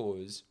started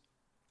because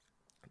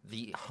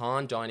the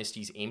Han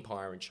Dynasty's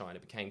empire in China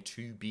became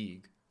too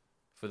big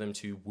for them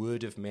to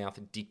word of mouth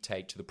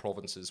dictate to the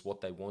provinces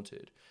what they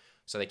wanted.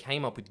 So they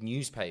came up with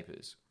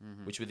newspapers,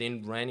 which were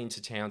then ran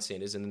into town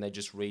centres, and then they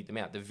just read them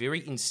out. The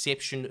very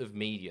inception of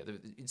media,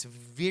 it's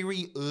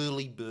very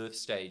early birth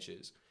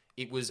stages.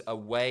 It was a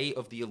way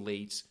of the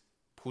elites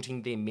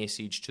putting their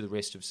message to the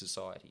rest of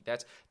society.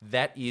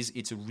 That is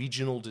its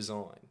original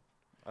design.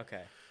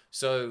 Okay.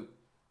 So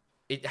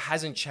it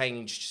hasn't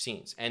changed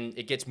since, and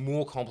it gets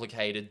more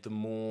complicated the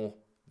more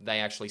they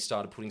actually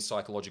started putting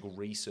psychological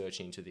research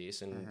into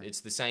this, and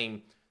it's the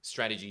same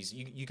strategies.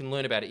 You can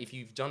learn about it. If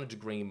you've done a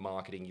degree in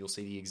marketing, you'll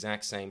see the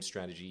exact same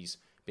strategies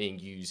being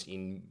used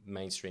in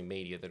mainstream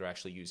media that are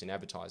actually used in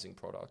advertising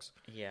products.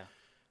 Yeah.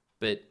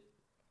 But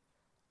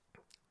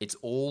it's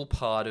all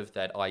part of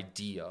that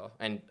idea,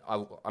 and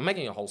I'm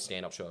making a whole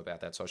stand-up show about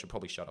that, so I should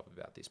probably shut up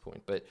about this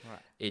point, but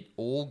it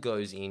all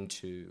goes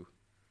into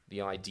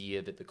the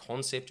idea that the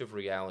concept of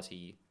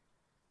reality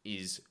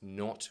is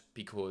not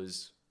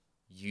because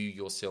you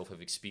yourself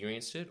have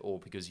experienced it or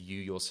because you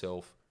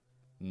yourself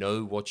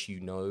know what you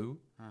know.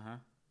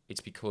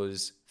 It's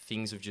because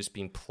things have just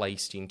been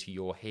placed into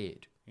your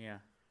head. Yeah.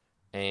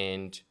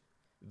 And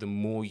the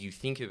more you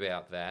think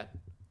about that,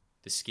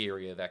 the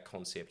scarier that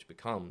concept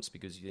becomes,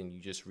 because then you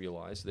just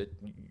realize that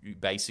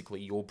basically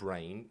your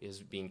brain is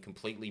being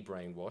completely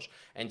brainwashed,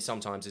 and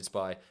sometimes it's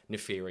by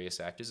nefarious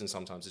actors and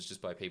sometimes it's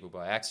just by people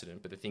by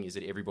accident. But the thing is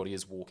that everybody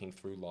is walking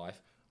through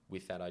life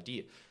with that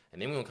idea.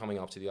 And then we were coming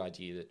up to the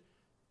idea that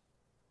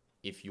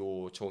if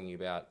you're talking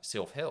about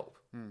self-help,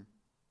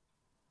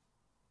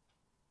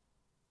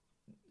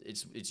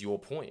 it's your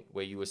point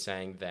where you were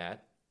saying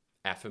that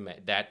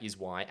that is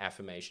why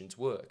affirmations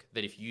work.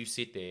 That if you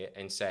sit there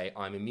and say,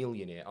 I'm a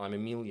millionaire, I'm a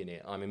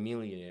millionaire, I'm a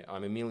millionaire,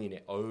 I'm a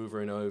millionaire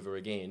over and over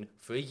again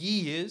for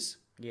years,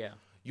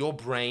 your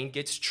brain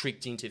gets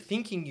tricked into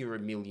thinking you're a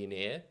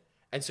millionaire,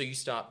 and so you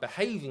start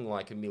behaving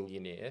like a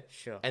millionaire,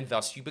 and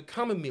thus you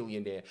become a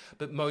millionaire.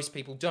 But most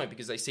people don't,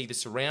 because they see the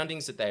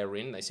surroundings that they are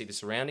in, they see the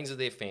surroundings of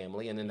their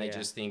family, and then they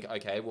just think,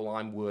 okay, well,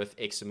 I'm worth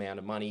X amount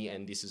of money,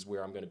 and this is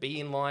where I'm going to be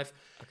in life.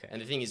 And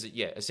the thing is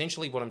that,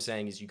 essentially what I'm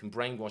saying is you can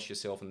brainwash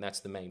yourself, and that's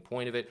the main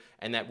point of it,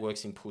 and that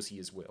works in pussy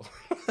as well.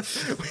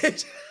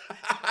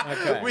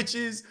 Which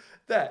is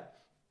that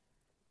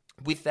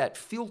with that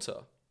filter,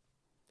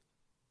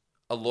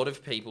 a lot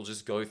of people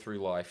just go through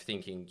life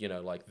thinking,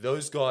 like,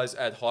 those guys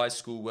at high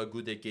school were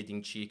good at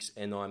getting chicks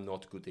and I'm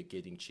not good at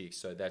getting chicks,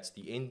 so that's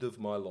the end of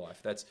my life.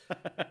 That's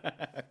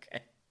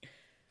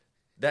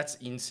that's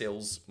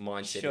incels'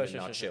 mindset in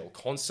a nutshell.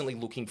 Constantly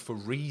looking for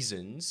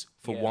reasons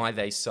for why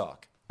they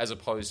suck, as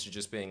opposed to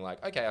just being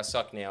like, okay, I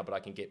suck now, but I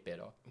can get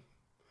better,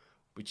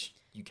 which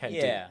you can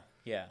do.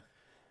 Yeah.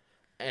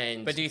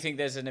 But do you think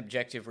there's an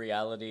objective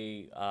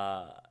reality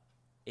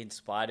in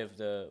spite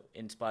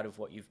of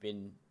what you've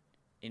been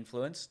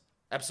influenced?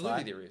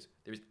 Absolutely, there is.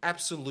 There is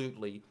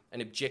absolutely an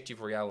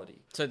objective reality.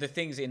 So the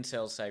things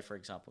incels say, for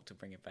example, to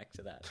bring it back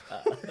to that,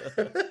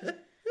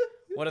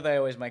 what do they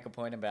always make a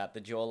point about?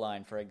 The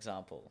jawline, for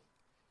example.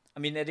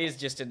 I mean, it is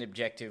just an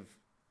objective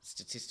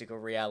statistical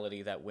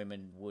reality that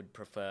women would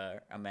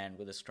prefer a man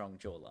with a strong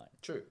jawline.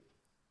 True.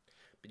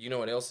 But you know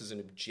what else is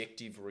an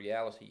objective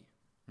reality?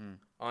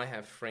 I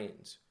have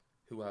friends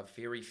who are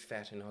very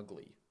fat and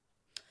ugly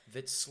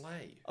that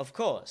slay. Of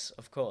course,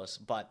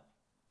 but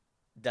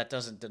that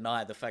doesn't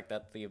deny the fact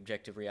that the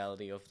objective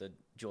reality of the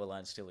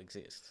jawline still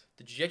exists.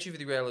 The objective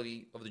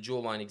reality of the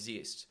jawline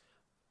exists,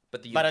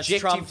 but the but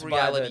objective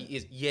reality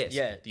is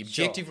the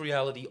objective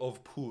reality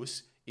of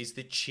puss is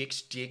that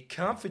chicks dig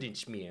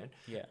confidence, man.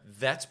 Yeah,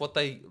 that's what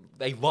they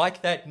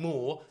like that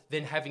more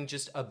than having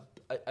just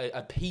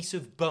a piece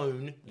of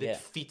bone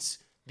that fits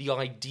the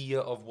idea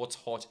of what's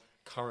hot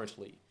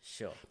currently.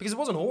 Sure, because it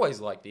wasn't always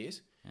like this.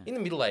 In the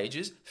Middle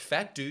Ages,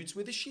 fat dudes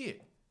were the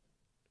shit,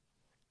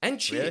 and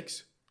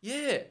chicks. Really?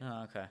 Yeah.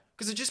 Oh, okay.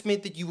 Because it just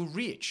meant that you were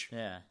rich.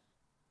 Yeah.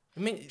 I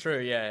mean, true,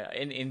 yeah.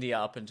 In India,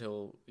 up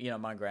until,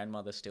 my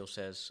grandmother still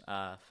says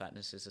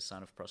fatness is a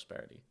sign of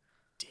prosperity.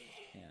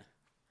 Damn.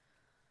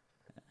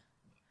 Yeah.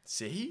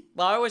 See?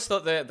 Well, I always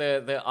thought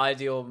the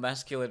ideal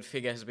masculine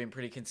figure has been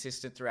pretty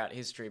consistent throughout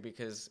history,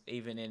 because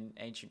even in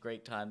ancient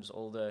Greek times,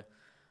 all the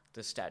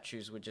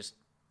statues were just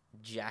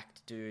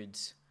jacked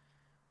dudes,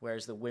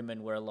 whereas the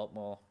women were a lot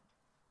more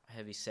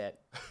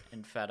heavy-set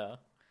and fatter.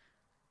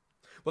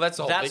 Well,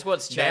 that's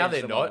what's changed. Now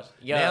they're not.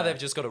 Yeah. Now they've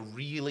just got a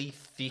really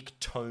thick,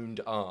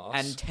 toned ass.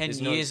 And 10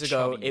 years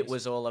ago, it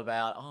was all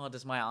about,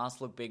 does my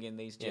ass look big in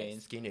these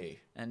jeans? Skinny.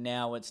 And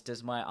now it's,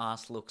 does my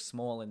ass look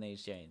small in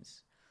these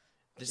jeans?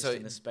 Just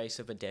in the space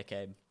of a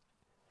decade.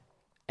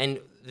 And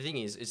the thing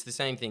is, it's the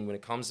same thing when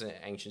it comes to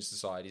ancient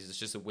societies. It's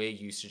just that we're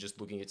used to just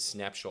looking at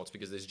snapshots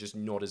because there's just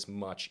not as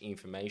much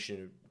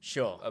information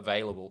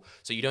available.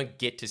 So you don't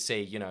get to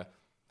see,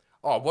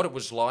 what it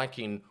was like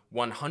in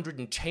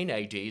 110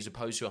 AD as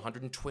opposed to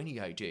 120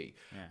 AD. Yeah.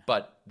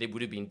 But there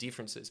would have been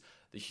differences.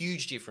 The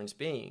huge difference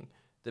being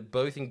that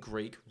both in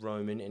Greek,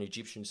 Roman, and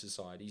Egyptian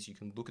societies, you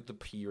can look at the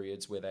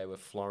periods where they were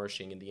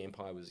flourishing and the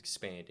empire was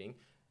expanding.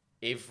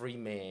 Every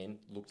man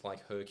looked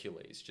like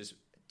Hercules, just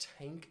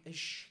tank as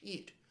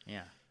shit.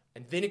 Yeah.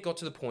 And then it got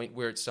to the point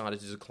where it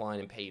started to decline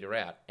and peter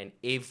out, and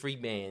every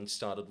man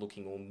started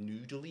looking all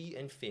noodly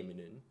and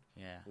feminine.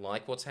 Yeah.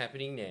 Like what's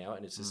happening now,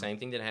 and it's the same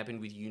thing that happened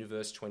with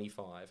Universe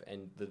 25,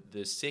 and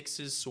the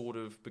sexes sort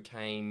of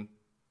became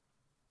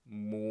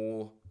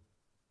more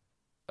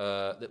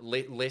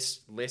less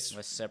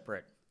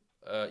separate.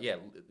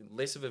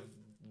 Less of a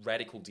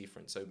radical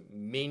difference. So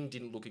men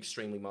didn't look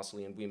extremely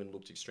muscly, and women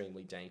looked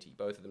extremely dainty.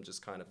 Both of them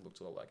just kind of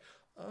looked like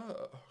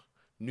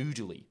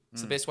noodly.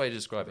 It's the best way to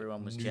describe it.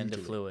 Everyone was gender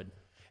fluid.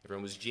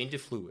 Everyone was gender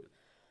fluid.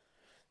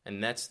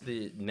 And that's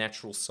the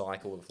natural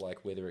cycle of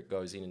like whether it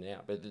goes in and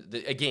out. But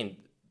again,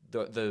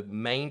 the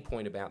main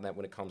point about that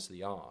when it comes to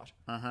the art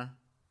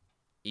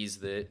is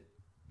that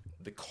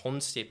the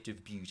concept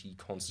of beauty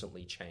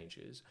constantly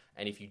changes.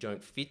 And if you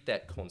don't fit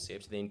that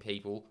concept, then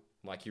people,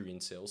 like your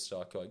incels,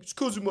 start going, it's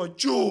because of my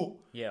jaw.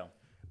 Yeah.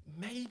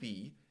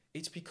 Maybe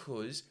it's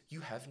because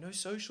you have no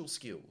social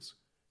skills.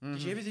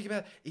 Did you ever think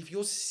about if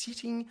you're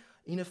sitting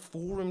in a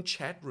forum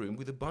chat room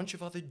with a bunch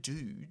of other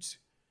dudes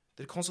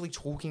that are constantly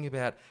talking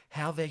about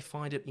how they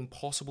find it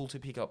impossible to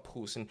pick up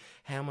puss and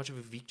how much of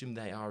a victim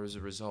they are as a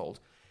result.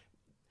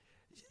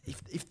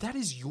 if that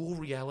is your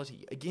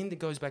reality, again, that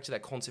goes back to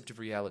that concept of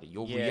reality.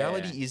 Your Yeah.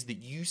 reality is that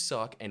you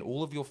suck and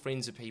all of your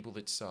friends are people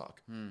that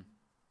suck.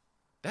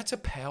 That's a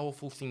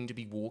powerful thing to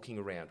be walking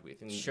around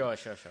with. And, Sure.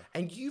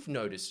 And you've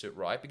noticed it,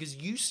 right? Because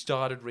you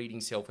started reading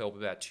self-help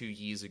about 2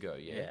 years ago,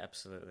 yeah? Yeah,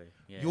 absolutely.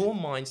 Yeah. Your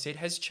mindset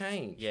has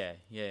changed.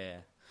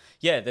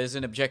 Yeah, there's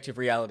an objective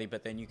reality,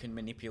 but then you can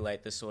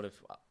manipulate the sort of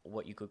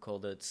what you could call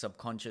the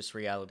subconscious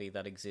reality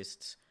that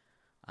exists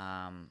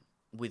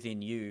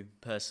within you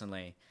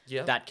personally.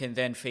 Yeah. That can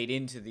then feed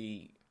into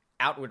the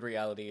outward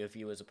reality of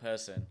you as a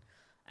person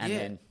and Yeah.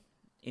 then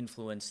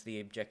influence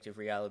the objective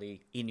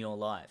reality in your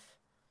life.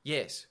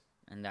 Yes.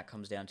 And that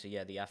comes down to,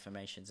 the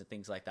affirmations and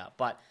things like that.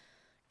 But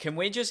can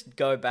we just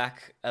go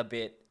back a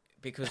bit?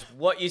 Because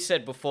what you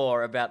said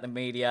before about the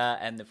media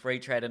and the free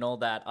trade and all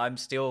that, I'm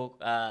still,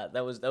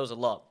 that was a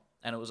lot.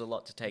 And it was a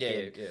lot to take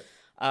in.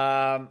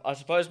 Yeah. I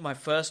suppose my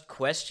first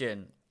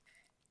question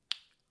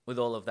with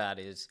all of that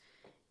is,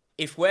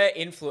 if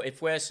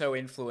we're so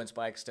influenced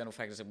by external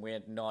factors and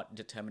we're not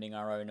determining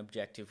our own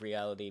objective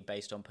reality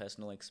based on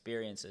personal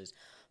experiences,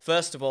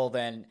 first of all,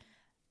 then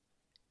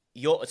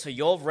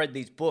you've read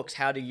these books.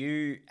 How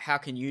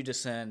can you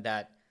discern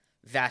that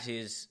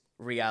is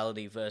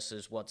reality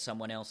versus what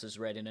someone else has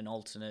read in an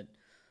alternate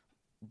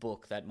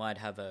book that might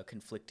have a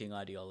conflicting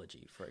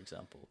ideology, for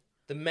example?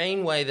 The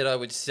main way that I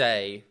would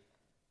say,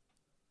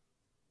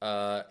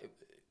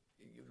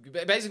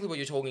 basically what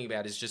you're talking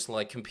about is just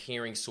like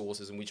comparing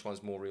sources and which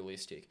one's more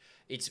realistic.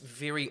 It's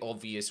very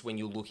obvious when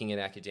you're looking at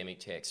academic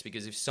texts,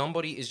 because if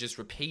somebody is just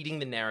repeating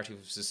the narrative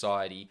of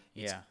society,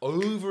 it's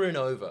over and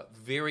over,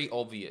 very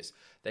obvious.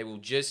 They will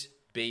just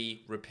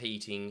be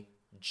repeating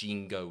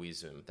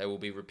jingoism. They will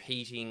be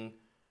repeating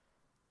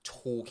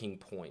talking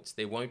points.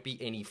 There won't be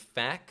any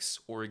facts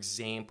or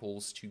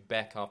examples to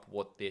back up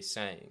what they're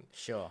saying.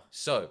 Sure.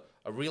 So,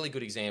 a really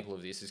good example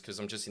of this is because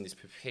I'm just in this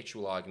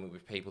perpetual argument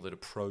with people that are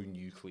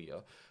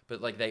pro-nuclear, but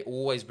like they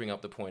always bring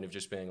up the point of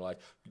just being like,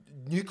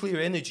 nuclear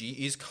energy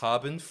is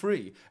carbon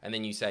free. And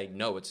then you say,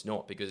 no, it's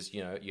not, because,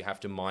 you have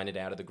to mine it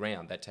out of the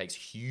ground. That takes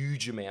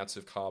huge amounts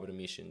of carbon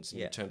emissions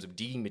in terms of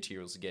digging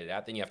materials to get it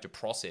out. Then you have to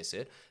process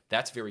it.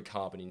 That's very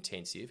carbon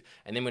intensive.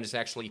 And then when it's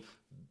actually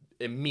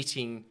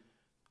emitting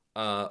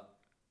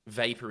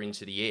vapor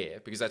into the air,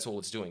 because that's all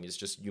it's doing, is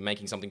just you're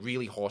making something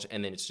really hot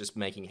and then it's just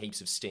making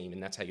heaps of steam,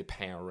 and that's how you're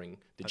powering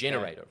the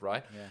generator,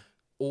 right? Yeah.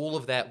 All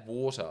of that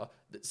water,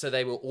 so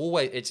they will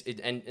always,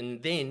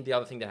 and then the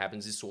other thing that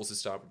happens is sources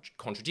start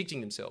contradicting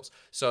themselves.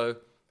 So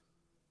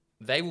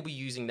they will be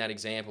using that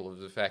example of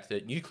the fact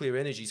that nuclear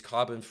energy is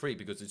carbon free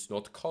because it's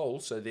not coal,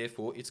 so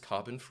therefore it's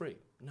carbon free.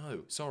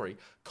 No, sorry.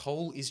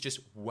 Coal is just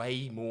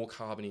way more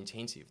carbon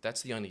intensive.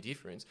 That's the only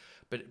difference.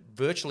 But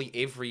virtually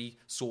every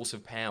source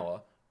of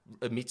power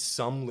emits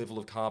some level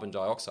of carbon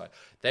dioxide.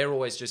 They're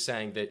always just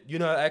saying that,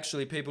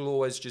 actually people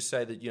always just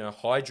say that,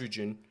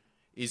 hydrogen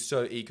is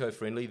so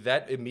eco-friendly,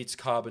 that emits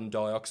carbon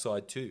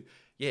dioxide too.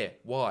 Yeah,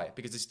 why?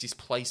 Because it's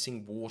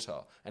displacing water.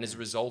 And as a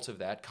result of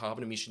that,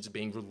 carbon emissions are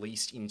being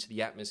released into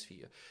the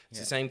atmosphere.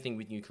 It's the same thing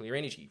with nuclear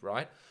energy,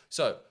 right?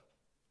 So,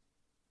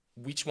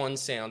 which one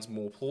sounds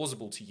more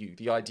plausible to you?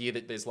 The idea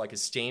that there's like a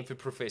Stanford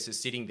professor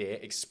sitting there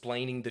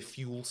explaining the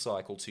fuel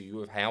cycle to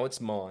you of how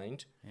it's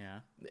mined. Yeah.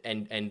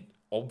 And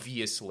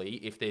obviously,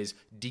 if there's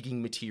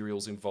digging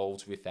materials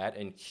involved with that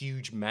and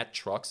huge mat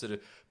trucks that are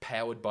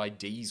powered by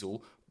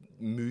diesel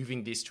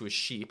moving this to a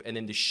ship, and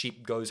then the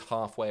ship goes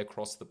halfway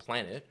across the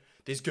planet,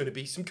 there's going to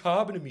be some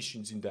carbon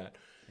emissions in that.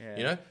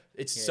 Yeah.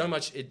 It's so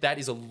much, that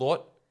is a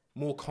lot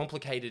more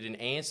complicated an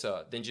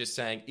answer than just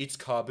saying it's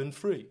carbon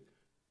free.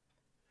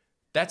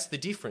 That's the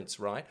difference,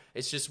 right?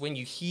 It's just when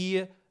you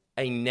hear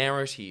a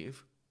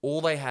narrative,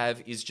 all they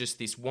have is just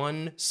this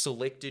one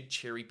selected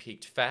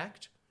cherry-picked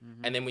fact.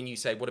 Mm-hmm. And then when you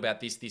say, what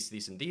about this, this,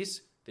 this, and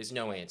this? There's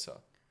no answer.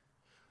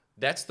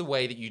 That's the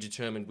way that you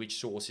determine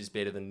which source is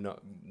better than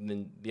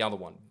the other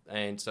one.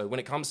 And so when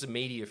it comes to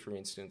media, for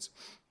instance...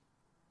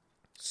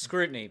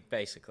 Scrutiny,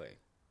 basically.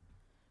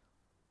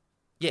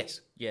 Yes.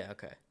 Yeah,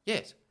 okay.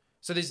 Yes.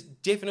 So there's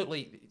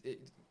definitely...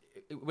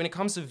 When it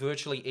comes to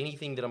virtually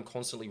anything that I'm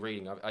constantly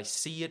reading, I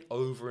see it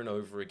over and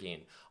over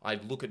again. I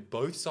look at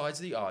both sides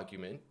of the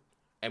argument,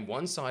 and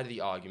one side of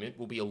the argument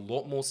will be a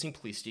lot more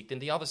simplistic than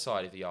the other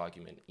side of the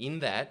argument, in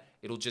that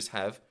it'll just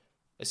have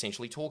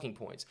essentially talking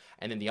points.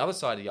 And then the other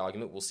side of the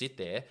argument will sit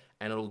there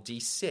and it'll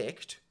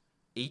dissect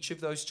each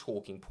of those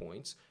talking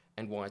points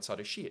and why it's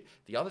utter shit.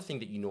 The other thing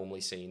that you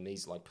normally see in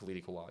these like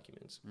political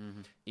arguments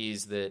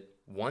is that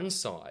one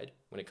side,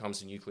 when it comes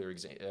to nuclear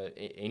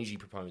energy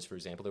proponents, for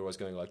example, they're always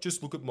going like,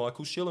 just look at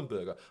Michael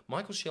Schellenberger.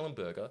 Michael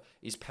Schellenberger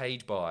is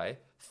paid by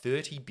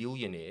 30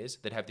 billionaires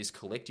that have this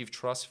collective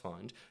trust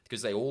fund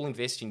because they all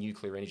invest in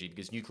nuclear energy,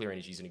 because nuclear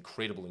energy is an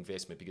incredible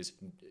investment, because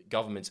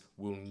governments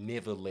will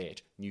never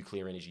let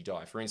nuclear energy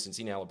die. For instance,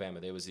 in Alabama,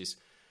 there was this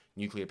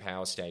nuclear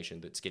power station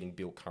that's getting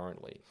built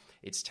currently.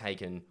 It's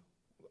taken,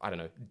 I don't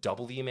know,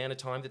 double the amount of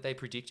time that they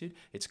predicted.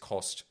 It's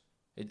cost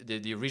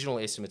The original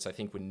estimates, I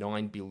think, were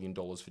 $9 billion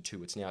for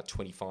two. It's now at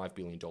 $25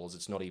 billion.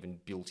 It's not even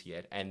built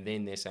yet. And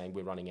then they're saying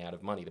we're running out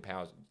of money, the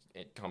power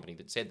company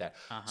that said that.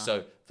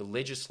 So the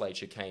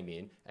legislature came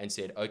in and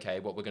said,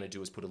 okay, what we're going to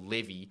do is put a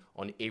levy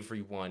on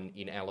everyone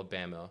in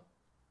Alabama's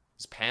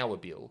power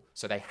bill.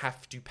 So they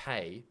have to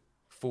pay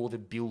for the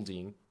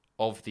building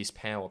of this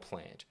power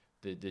plant,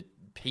 the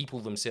people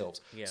themselves.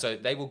 Yeah. So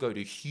they will go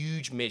to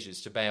huge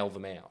measures to bail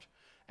them out.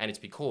 And it's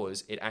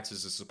because it acts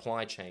as a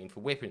supply chain for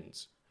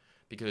weapons.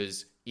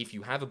 Because if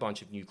you have a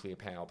bunch of nuclear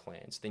power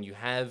plants, then you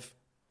have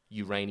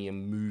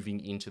uranium moving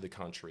into the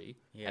country.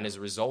 Yeah. And as a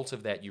result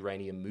of that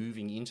uranium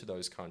moving into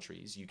those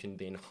countries, you can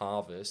then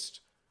harvest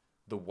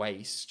the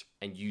waste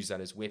and use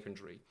that as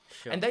weaponry.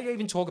 Sure. And they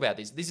even talk about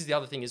this. This is the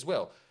other thing as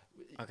well.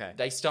 Okay.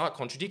 They start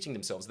contradicting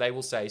themselves. They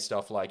will say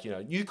stuff like,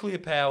 nuclear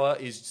power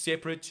is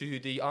separate to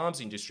the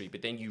arms industry.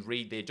 But then you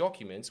read their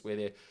documents where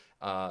they're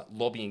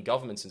lobbying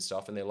governments and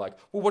stuff, and they're like,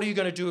 well, what are you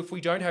going to do if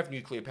we don't have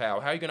nuclear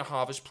power? How are you going to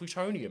harvest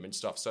plutonium and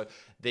stuff? So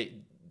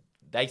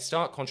they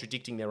start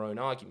contradicting their own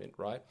argument,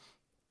 right?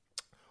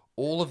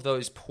 All of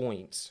those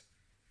points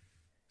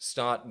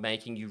start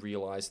making you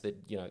realize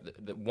that,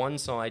 that one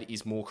side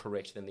is more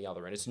correct than the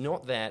other. And it's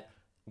not that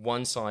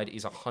one side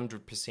is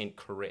 100%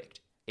 correct,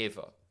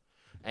 ever.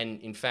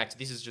 And in fact,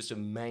 this is just a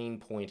main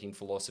point in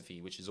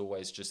philosophy, which is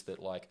always just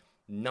that, like,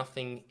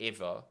 nothing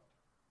ever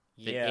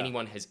that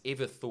anyone has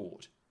ever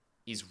thought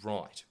is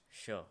right.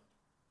 Sure.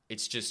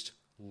 It's just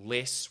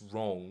less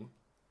wrong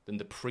than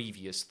the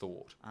previous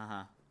thought.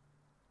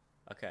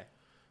 Okay.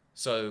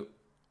 So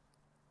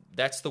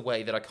that's the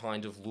way that I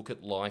kind of look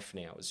at life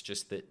now, is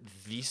just that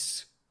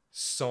this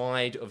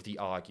side of the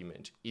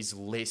argument is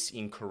less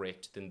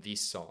incorrect than this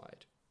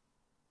side.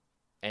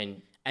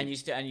 And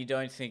you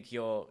don't think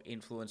you're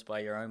influenced by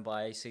your own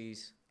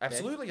biases?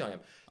 Absolutely I am.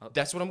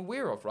 That's what I'm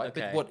aware of, right?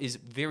 Okay. But what is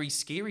very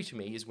scary to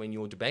me is when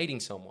you're debating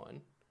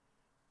someone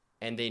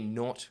and they're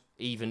not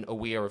even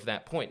aware of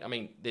that point. I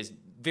mean, there's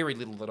very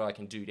little that I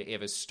can do to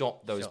ever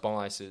stop those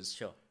biases.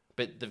 Sure.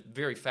 But the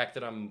very fact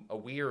that I'm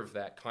aware of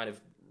that kind of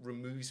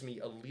removes me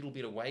a little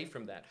bit away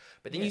from that.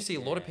 But then you see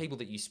a lot of people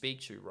that you speak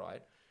to,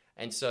 right?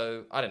 And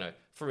so, I don't know,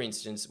 for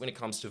instance, when it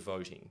comes to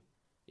voting,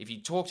 if you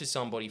talk to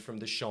somebody from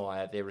the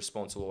Shire, their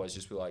response will always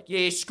just be like,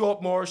 yeah,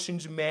 Scott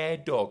Morrison's a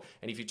mad dog.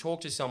 And if you talk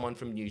to someone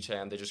from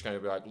Newtown, they're just going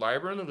to be like,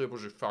 Labor and the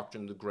Liberals are fucked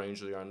and the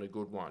Greens are the only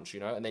good ones,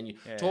 And then you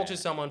talk to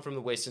someone from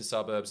the western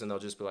suburbs and they'll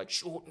just be like,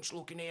 Shorten's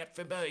looking out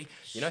for me.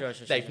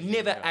 They've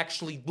never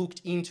actually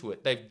looked into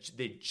it.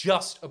 They're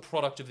just a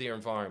product of their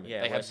environment.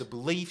 Yeah, they have the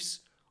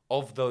beliefs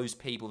of those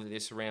people that they're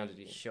surrounded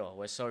in. Sure.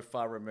 We're so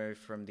far removed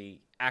from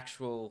the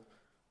actual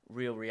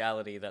real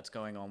reality that's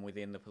going on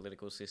within the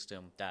political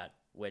system that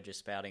we're just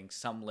spouting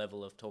some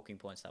level of talking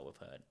points that we've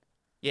heard.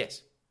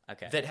 Yes.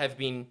 Okay. That have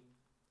been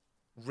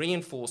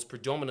reinforced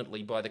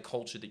predominantly by the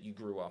culture that you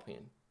grew up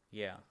in.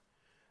 Yeah.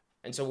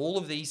 And so all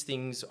of these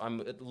things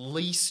I'm at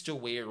least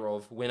aware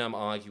of when I'm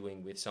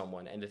arguing with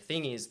someone. And the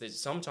thing is that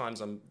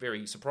sometimes I'm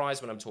very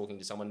surprised when I'm talking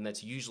to someone, and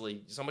that's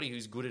usually somebody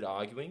who's good at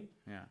arguing.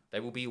 Yeah. They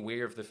will be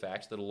aware of the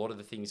fact that a lot of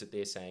the things that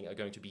they're saying are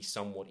going to be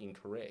somewhat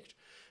incorrect.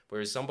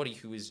 Whereas somebody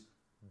who is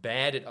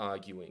bad at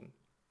arguing,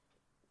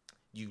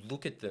 you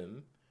look at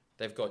them,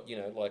 they've got,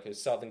 like a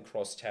Southern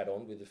Cross tat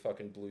on with a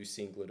fucking blue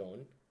singlet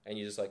on, and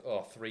you're just like,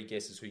 oh, 3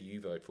 guesses who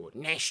you vote for.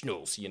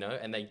 Nationals,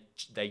 and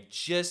they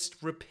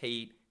just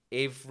repeat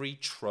every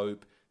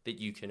trope that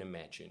you can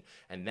imagine.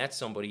 And that's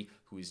somebody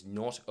who is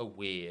not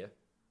aware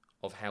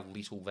of how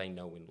little they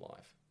know in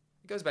life.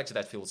 It goes back to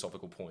that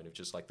philosophical point of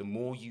just like, the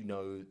more you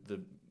know,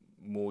 the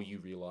more you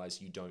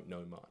realize you don't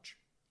know much.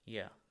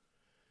 Yeah.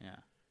 Yeah.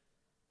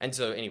 And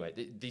so anyway,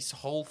 this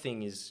whole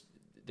thing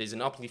there's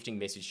an uplifting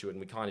message to it, and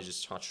we kind of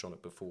just touched on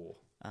it before.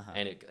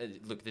 And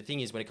look, the thing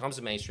is, when it comes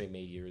to mainstream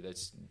media,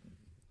 that's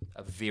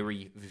a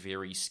very,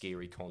 very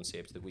scary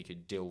concept that we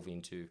could delve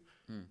into,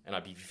 and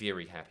I'd be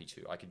very happy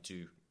to. I could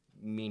do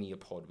many a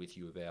pod with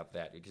you about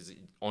that, because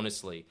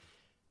honestly,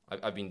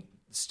 I've been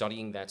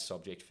studying that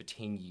subject for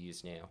 10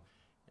 years now,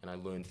 and I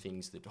learn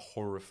things that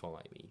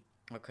horrify me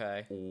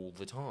all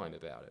the time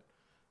about it.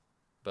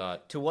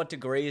 But to what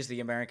degree is the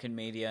American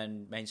media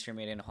and mainstream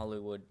media in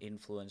Hollywood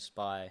influenced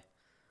by,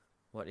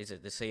 what is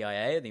it, the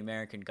CIA or the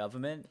American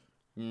government?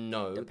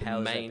 No, the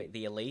powers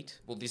the elite?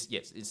 Well,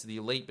 it's the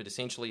elite, but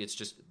essentially it's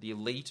just the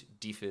elite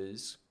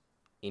differs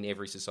in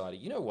every society.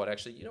 You know what,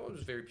 actually? You know what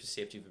was very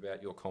perceptive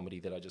about your comedy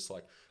that I just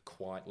like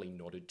quietly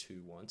nodded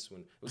to once?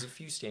 When it was a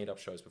few stand-up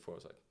shows before, I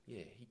was like,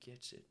 yeah, he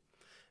gets it.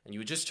 And you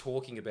were just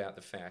talking about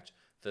the fact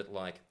that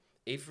like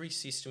every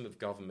system of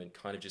government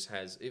kind of just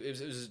has... It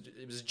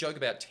was a joke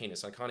about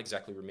tennis. I can't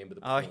exactly remember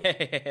the point. Oh,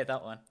 yeah,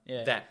 that one.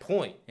 Yeah. That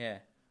point. Yeah.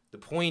 The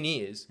point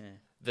is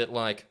that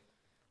like...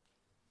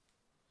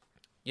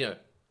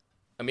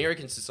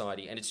 American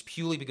society, and it's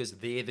purely because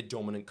they're the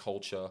dominant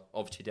culture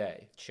of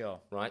today. Sure.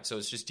 Right? So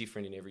it's just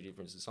different in every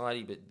different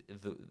society, but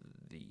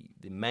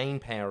the main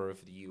power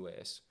of the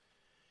US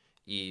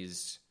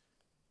is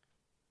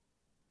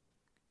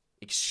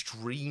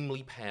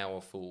extremely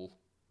powerful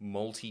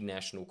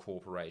multinational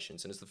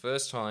corporations. And it's the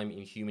first time in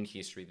human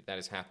history that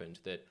has happened,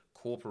 that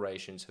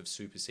corporations have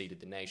superseded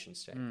the nation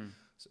state.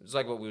 So it's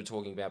like what we were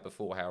talking about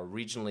before, how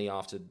originally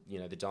after,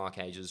 the Dark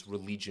Ages,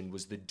 religion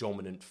was the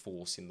dominant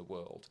force in the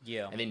world.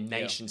 Yeah. And then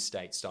nation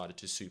states started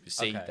to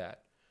supersede Okay.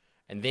 that.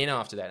 And then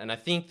after that, and I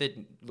think that,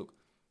 look,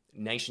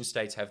 nation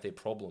states have their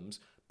problems,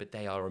 but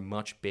they are a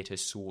much better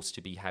source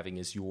to be having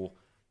as your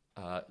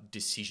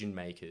decision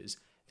makers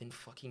than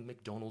fucking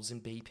McDonald's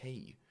and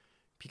BP.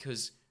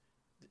 Because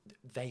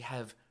they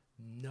have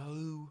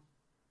no...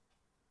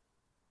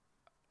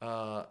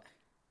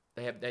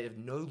 They have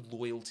no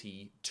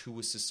loyalty to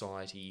a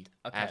society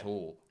at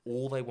all.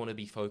 All they want to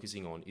be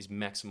focusing on is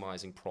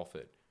maximizing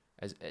profit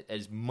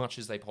as much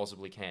as they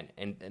possibly can,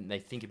 and they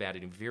think about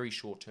it in very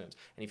short terms.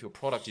 And if your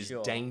product is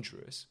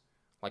dangerous,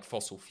 like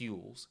fossil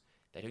fuels,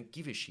 they don't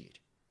give a shit.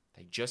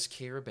 They just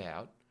care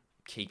about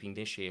keeping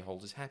their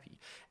shareholders happy.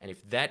 And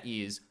if that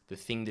is the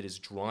thing that is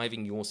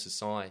driving your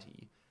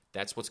society,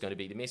 that's what's going to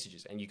be the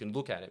messages. And you can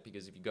look at it,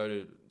 because if you go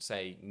to,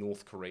 say,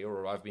 North Korea,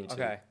 or I've been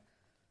to...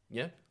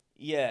 Yeah?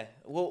 Yeah.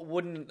 Well,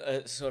 wouldn't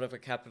sort of a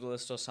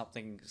capitalist or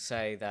something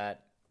say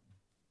that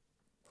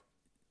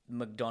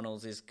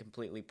McDonald's is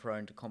completely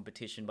prone to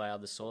competition by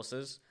other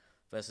sources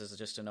versus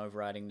just an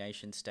overriding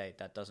nation state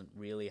that doesn't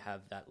really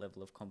have that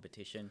level of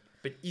competition?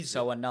 But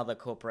another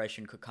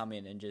corporation could come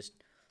in and just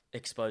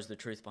expose the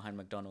truth behind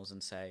McDonald's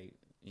and say,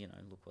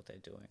 look what they're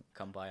doing.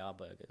 Come buy our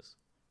burgers.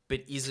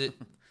 But is it...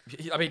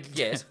 I mean,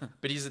 yes.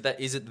 But is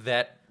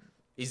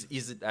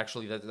it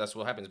actually that's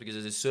what happens? Because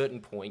at a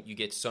certain point, you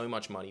get so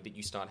much money that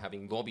you start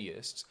having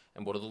lobbyists.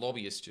 And what do the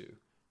lobbyists do?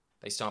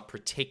 They start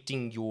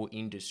protecting your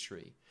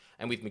industry.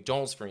 And with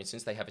McDonald's, for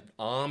instance, they have an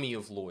army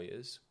of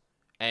lawyers,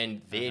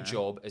 and their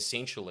job,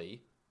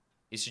 essentially,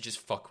 is to just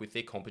fuck with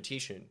their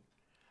competition.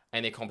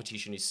 And their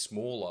competition is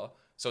smaller.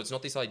 So it's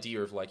not this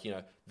idea of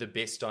the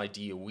best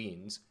idea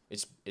wins.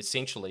 It's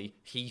essentially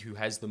he who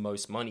has the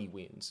most money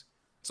wins.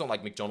 It's not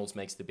like McDonald's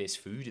makes the best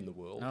food in the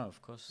world. No,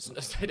 of course.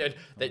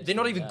 They're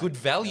not even good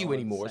value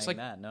anymore. It's like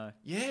that, no.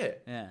 Yeah.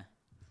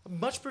 I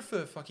much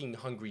prefer fucking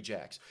Hungry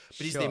Jack's.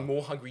 But is there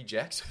more Hungry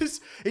Jack's?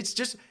 It's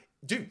just,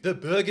 dude, the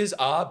burgers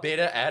are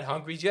better at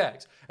Hungry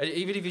Jack's. And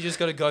even if you just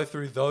got to go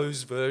through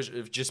those versions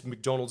of just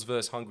McDonald's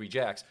versus Hungry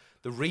Jack's,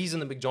 the reason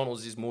that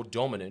McDonald's is more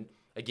dominant,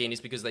 again, is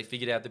because they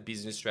figured out the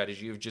business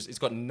strategy of it's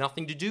got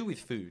nothing to do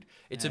with food.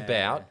 It's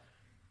about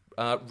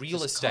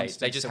real estate.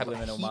 They just have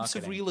heaps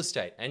of real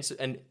estate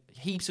and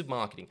heaps of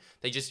marketing.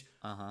 They just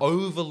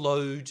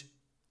overload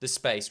the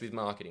space with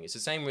marketing. It's the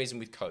same reason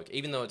with Coke.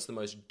 Even though it's the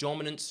most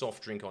dominant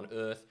soft drink on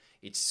earth,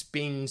 it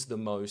spends the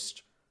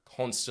most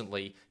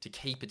constantly to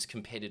keep its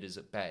competitors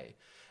at bay.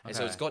 And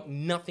so it's got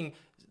nothing...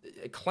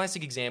 A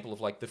classic example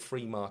of the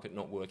free market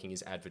not working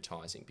is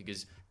advertising,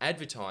 because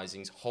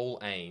advertising's whole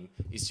aim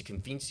is to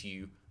convince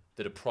you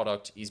that a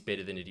product is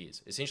better than it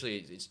is. Essentially,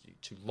 it's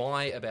to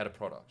lie about a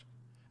product.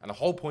 And the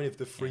whole point of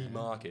the free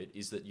market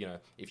is that,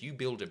 if you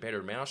build a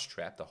better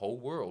mousetrap, the whole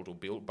world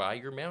will buy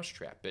your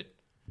mousetrap. But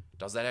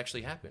does that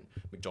actually happen?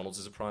 McDonald's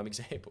is a prime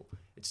example.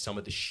 It's some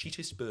of the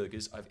shittest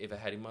burgers I've ever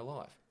had in my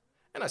life.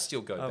 And I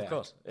still go back. Of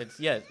course.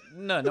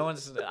 No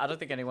one's... I don't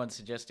think anyone's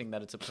suggesting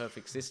that it's a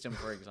perfect system,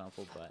 for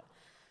example, but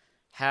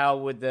how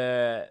would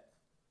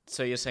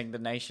so you're saying the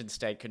nation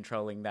state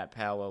controlling that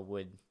power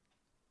would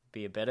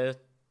be a better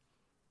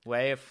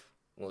way of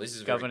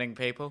governing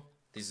people?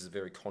 This is a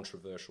very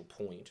controversial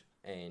point.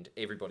 And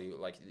everybody,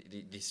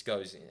 this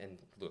goes... And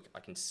look, I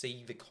can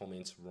see the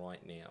comments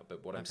right now.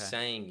 But what I'm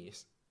saying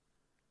is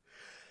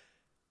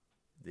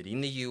that in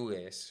the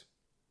US,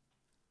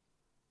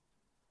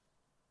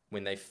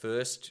 when they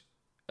first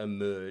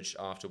emerged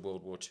after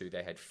World War II,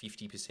 they had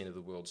 50% of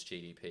the world's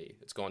GDP.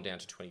 It's gone down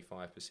to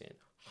 25%.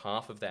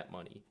 Half of that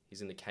money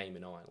is in the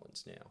Cayman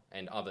Islands now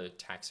and other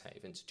tax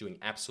havens, doing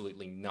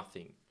absolutely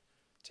nothing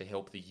to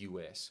help the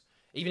US,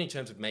 even in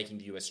terms of making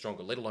the US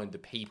stronger, let alone the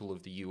people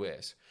of the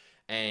US.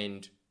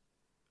 And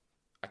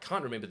I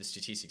can't remember the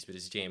statistics, but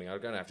it's jamming.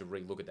 I'm going to have to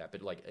relook at that.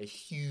 But a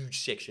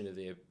huge section of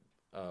their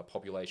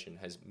population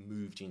has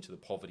moved into the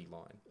poverty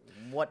line.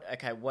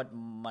 What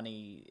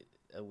money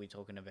are we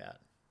talking about?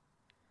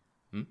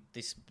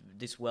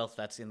 This wealth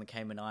that's in the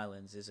Cayman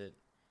Islands, is it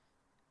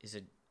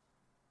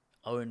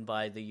owned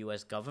by the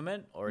US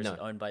government, or is it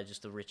owned by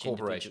just the rich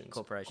corporations?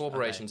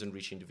 Corporations and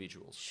rich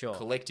individuals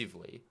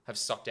collectively have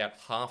sucked out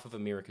half of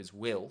America's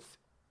wealth.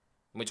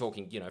 And we're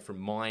talking, from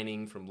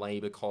mining, from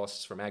labor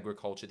costs, from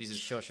agriculture. This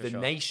is the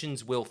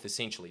nation's wealth,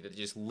 essentially, that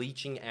they're just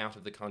leeching out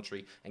of the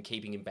country and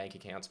keeping in bank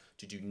accounts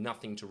to do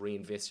nothing to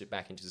reinvest it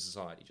back into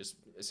society, just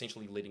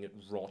essentially letting it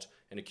rot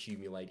and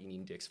accumulate in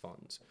index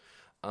funds.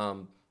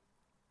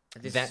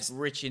 That's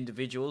rich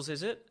individuals,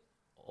 is it?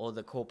 Or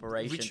the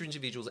corporation? Rich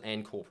individuals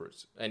and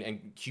corporates,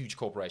 and huge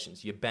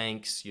corporations. Your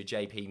banks, your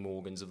JP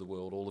Morgans of the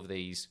world, all of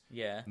these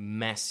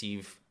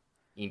massive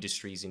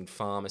industries in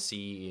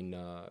pharmacy,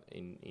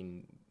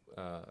 in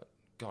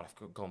God,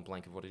 I've gone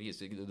blank of what it is.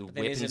 The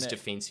weapons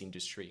defense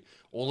industry.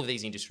 All of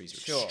these industries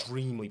are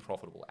extremely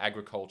profitable.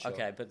 Agriculture.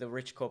 Okay, but the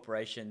rich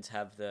corporations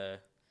have the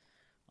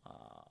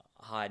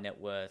high net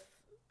worth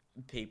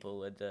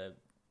people at the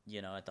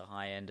at the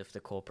high end of the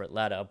corporate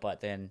ladder.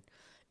 But then,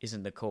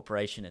 isn't the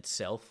corporation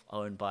itself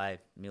owned by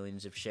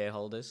millions of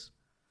shareholders?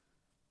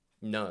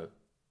 No.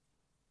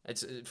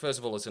 It's first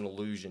of all, it's an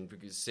illusion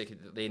because second,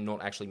 they're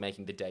not actually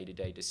making the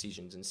day-to-day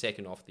decisions, and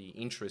second off, the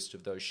interest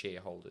of those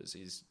shareholders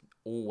is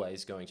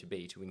always going to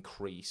be to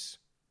increase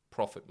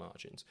profit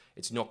margins.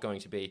 It's not going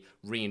to be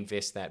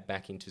reinvest that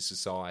back into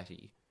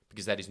society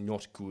because that is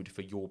not good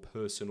for your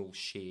personal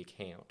share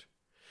count.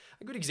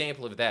 A good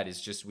example of that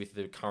is just with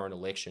the current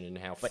election and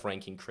how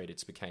franking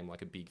credits became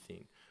like a big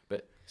thing.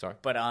 But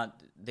aren't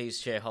these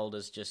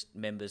shareholders just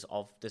members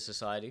of the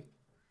society?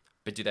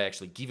 But do they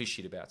actually give a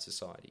shit about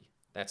society?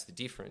 That's the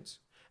difference.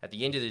 At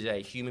the end of the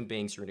day, human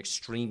beings are an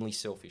extremely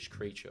selfish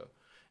creature.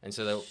 And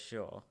so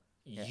they'll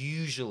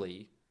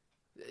usually,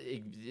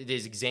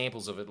 there's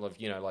examples of it, like,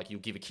 you know, like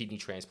you'll give a kidney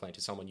transplant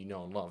to someone you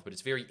know and love, but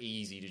it's very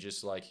easy to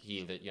just like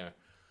hear that, you know,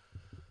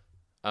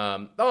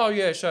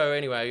 so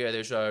anyway,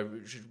 there's a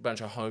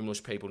bunch of homeless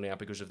people now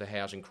because of the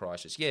housing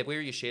crisis. Yeah, where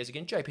are your shares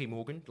again? JP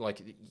Morgan.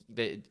 Like,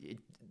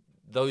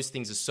 those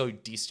things are so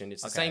distant.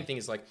 It's the same thing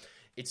as like,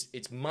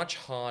 it's much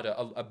harder.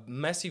 A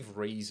massive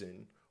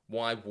reason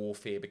why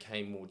warfare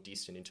became more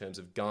distant in terms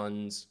of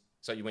guns.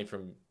 So you went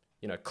from,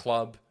 you know,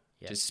 club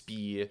to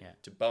spear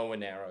to bow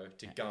and arrow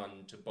to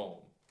gun to bomb.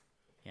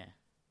 Yeah.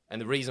 And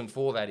the reason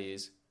for that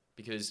is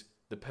because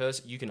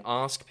you can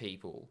ask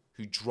people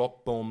who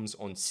drop bombs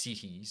on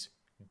cities,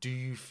 do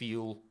you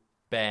feel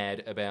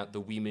bad about the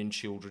women,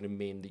 children, and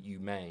men that you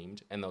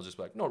maimed? And they'll just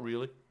be like, not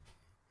really.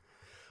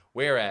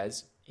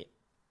 Whereas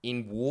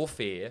in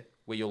warfare,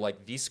 where you're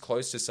like this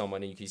close to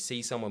someone and you can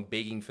see someone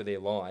begging for their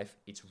life,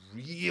 it's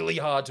really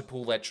hard to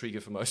pull that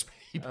trigger for most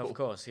people. Of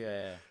course,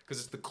 yeah. Because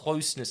it's the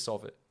closeness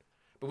of it.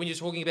 But when you're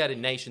talking about a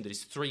nation that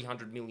is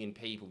 300 million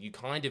people, you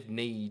kind of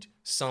need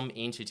some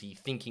entity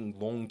thinking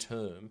long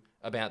term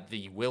about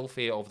the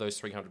welfare of those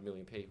 300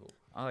 million people.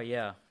 Oh,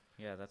 yeah.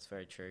 Yeah, that's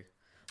very true.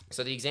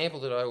 So the example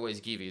that I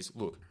always give is,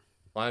 look,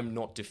 I'm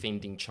not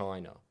defending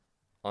China.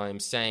 I'm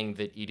saying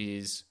that it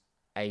is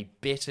a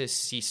better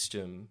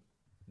system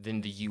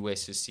than the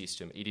US's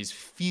system. It is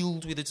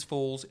filled with its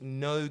flaws.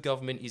 No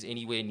government is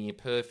anywhere near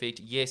perfect.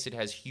 Yes, it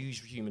has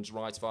huge human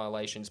rights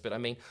violations, but I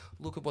mean,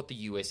 look at what the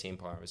US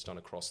empire has done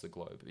across the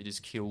globe. It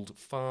has killed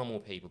far more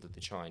people than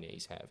the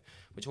Chinese have.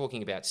 We're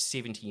talking about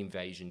 70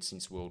 invasions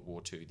since World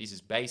War II. This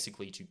is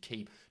basically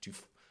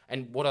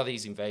and what are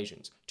these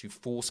invasions? To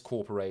force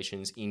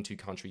corporations into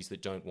countries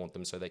that don't want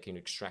them so they can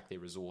extract their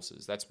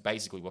resources. That's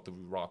basically what the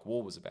Iraq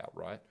War was about,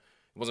 right?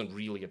 It wasn't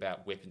really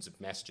about weapons of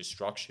mass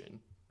destruction,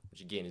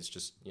 which again is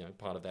just, you know,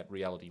 part of that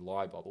reality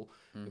lie bubble.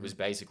 Mm-hmm. It was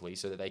basically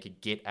so that they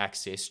could get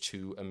access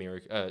to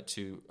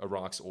to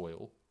Iraq's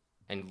oil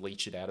and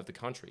leach it out of the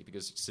country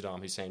because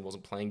Saddam Hussein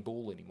wasn't playing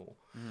ball anymore.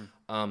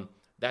 Mm.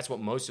 That's what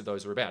most of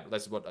those are about.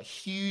 That's what a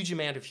huge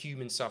amount of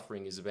human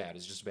suffering is about.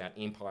 It's just about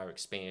empire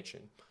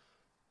expansion.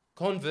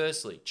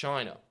 Conversely,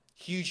 China,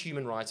 huge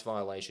human rights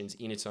violations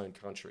in its own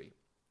country.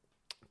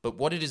 But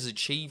what it has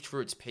achieved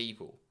for its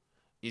people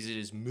is it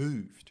has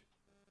moved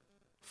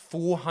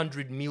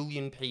 400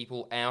 million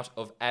people out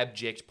of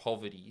abject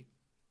poverty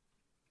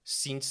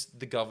since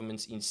the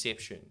government's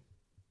inception.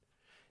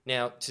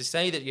 Now, to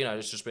say that, you know,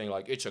 it's just being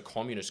like, it's a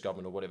communist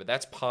government or whatever,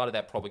 that's part of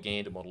that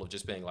propaganda model of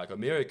just being like,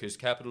 America's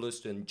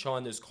capitalist and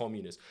China's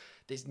communist.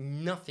 There's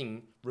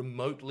nothing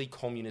remotely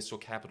communist or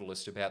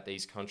capitalist about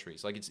these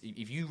countries. Like,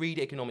 if you read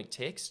economic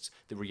texts,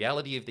 the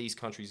reality of these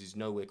countries is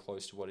nowhere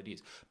close to what it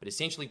is. But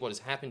essentially what has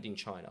happened in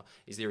China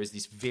is there is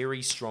this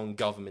very strong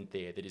government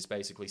there that is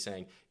basically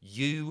saying,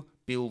 you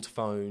build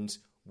phones,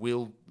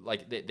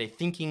 they're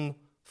thinking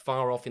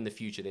far off in the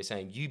future. They're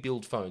saying, you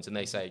build phones, and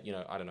they say, you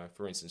know, I don't know,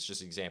 for instance,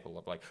 just an example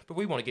of like, but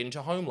we want to get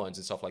into home loans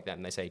and stuff like that,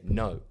 and they say,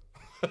 no.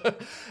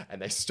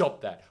 And they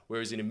stop that.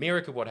 Whereas in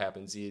America, what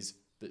happens is,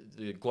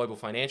 the global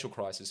financial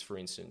crisis, for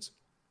instance,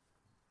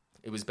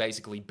 it was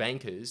basically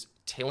bankers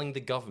telling the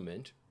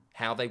government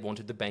how they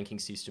wanted the banking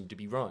system to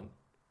be run.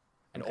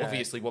 And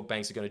obviously what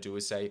banks are going to do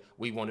is say,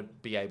 we want to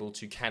be able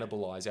to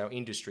cannibalize our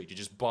industry, to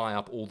just buy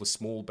up all the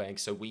small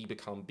banks so we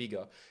become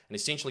bigger. And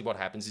essentially what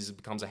happens is it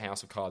becomes a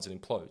house of cards and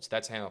implodes.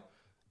 That's how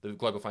the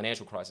global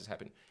financial crisis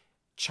happened.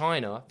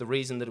 China, the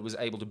reason that it was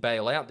able to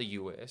bail out the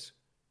US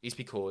is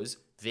because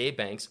their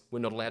banks were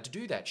not allowed to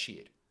do that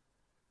shit.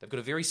 They've got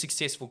a very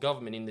successful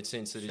government in the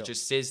sense that it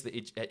just says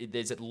that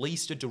there's at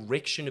least a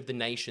direction of the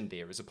nation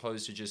there, as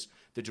opposed to just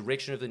the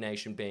direction of the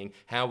nation being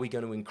how are we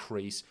going to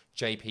increase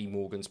JP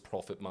Morgan's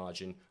profit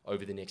margin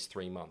over the next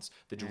 3 months.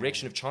 The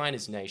direction of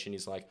China's nation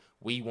is like,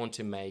 we want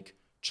to make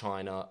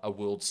China a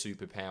world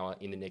superpower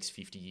in the next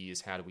 50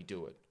 years. How do we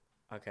do it?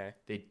 Okay.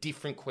 They're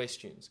different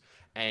questions.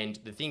 And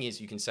the thing is,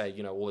 you can say,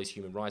 you know, all these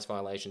human rights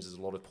violations, there's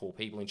a lot of poor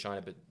people in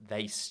China, but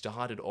they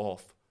started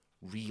off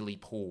really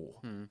poor.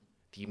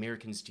 The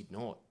Americans did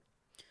not.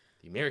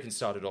 The Americans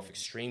started off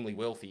extremely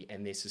wealthy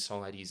and their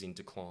society is in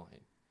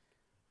decline.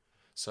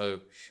 So,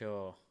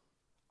 sure,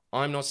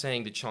 I'm not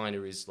saying that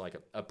China is like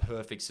a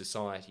perfect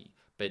society,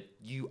 but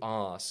you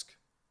ask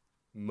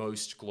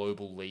most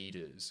global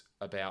leaders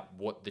about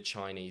what the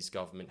Chinese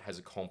government has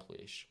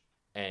accomplished,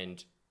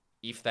 and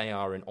if they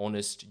are an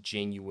honest,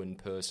 genuine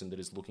person that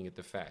is looking at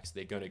the facts,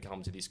 they're going to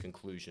come to this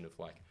conclusion of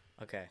like,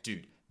 Okay.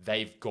 dude,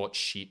 they've got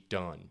shit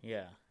done.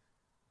 Yeah.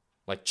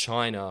 Like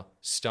China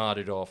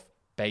started off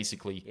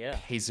basically Yeah.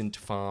 peasant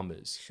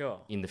farmers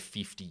Sure. in the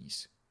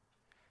 50s.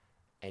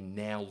 And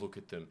now look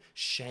at them.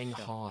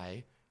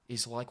 Shanghai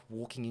is like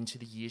walking into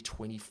the year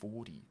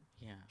 2040.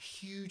 Yeah.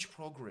 Huge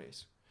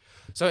progress.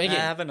 So again,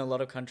 Haven't a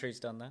lot of countries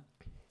done that?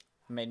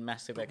 Made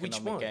massive But which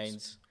economic ones?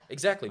 gains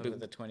exactly. over But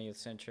the 20th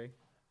century.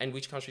 and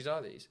which countries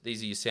are these?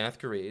 These are your South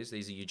Koreas,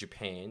 these are your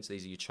Japans,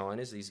 these are your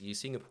Chinas, these are your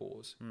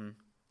Singapores.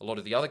 A lot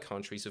of the other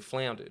countries have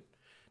floundered.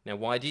 Now,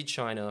 why did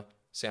China,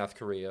 South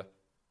Korea,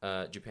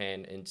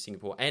 Japan, and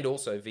Singapore, and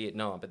also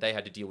Vietnam, but they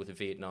had to deal with the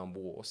Vietnam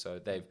War, so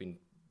they've been,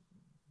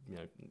 you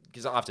know,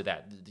 because after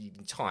that, the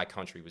entire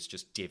country was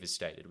just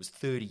devastated. It was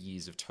 30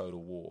 years of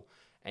total war.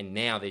 And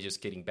now they're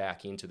just getting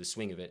back into the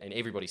swing of it. And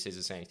everybody says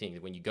the same thing,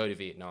 that when you go to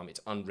Vietnam,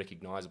 it's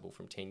unrecognizable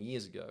from 10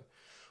 years ago.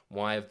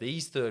 Why have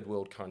these third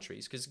world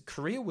countries? Because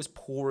Korea was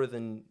poorer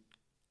than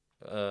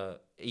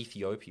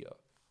Ethiopia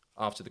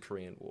after the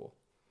Korean War.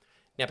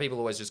 Now, people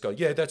always just go,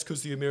 yeah, that's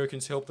because the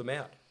Americans helped them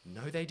out.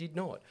 No, they did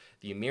not.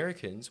 The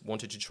Americans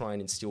wanted to try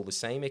and instill the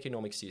same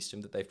economic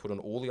system that they've put on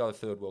all the other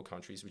third world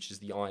countries, which is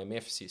the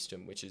IMF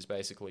system, which is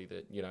basically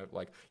that, you know,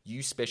 like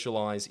you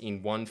specialize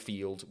in one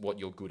field, what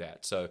you're good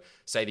at. So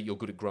say that you're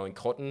good at growing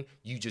cotton,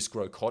 you just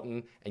grow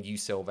cotton and you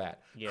sell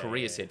that.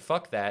 Korea said,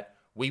 fuck that.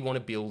 We want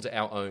to build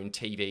our own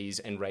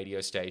TVs and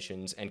radio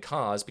stations and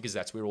cars because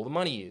that's where all the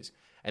money is.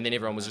 And then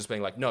everyone was just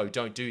being like, no,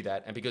 don't do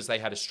that. And because they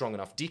had a strong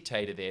enough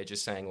dictator there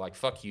just saying like,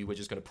 fuck you, we're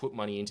just going to put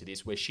money into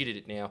this. We're shit at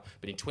it now.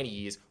 But in 20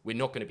 years, we're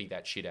not going to be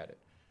that shit at it.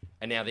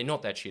 And now they're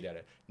not that shit at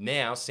it.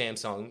 Now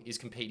Samsung is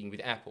competing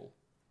with Apple.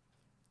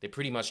 They're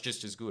pretty much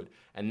just as good.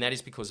 And that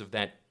is because of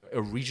that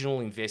original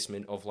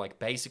investment of like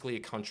basically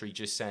a country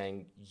just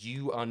saying,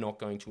 you are not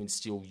going to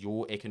instill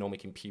your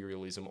economic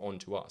imperialism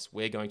onto us.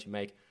 We're going to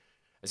make,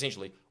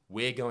 essentially,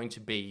 we're going to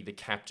be the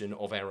captain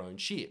of our own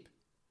ship.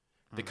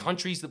 The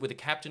countries that were the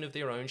captain of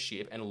their own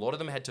ship, and a lot of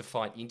them had to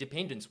fight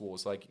independence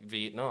wars like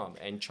Vietnam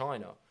and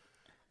China,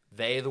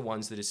 they're the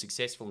ones that are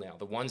successful now.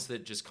 The ones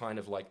that just kind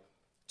of like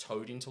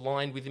towed into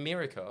line with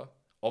America,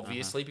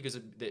 obviously, because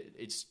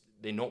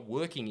they're not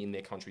working in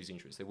their country's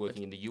interest. They're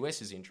working in the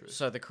US's interest.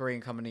 So the Korean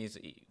companies,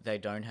 they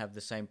don't have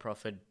the same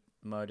profit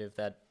motive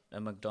that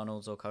a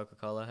McDonald's or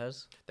Coca-Cola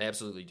has? They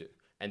absolutely do.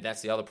 And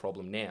that's the other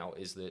problem now,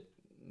 is that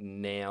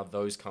now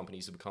those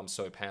companies have become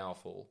so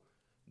powerful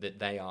that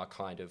they are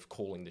kind of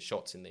calling the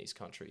shots in these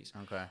countries.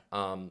 Okay.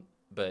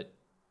 But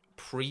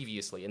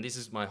previously, and this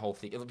is my whole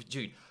thing,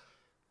 dude,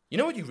 you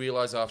know what you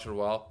realize after a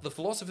while? The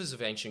philosophers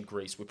of ancient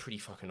Greece were pretty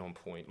fucking on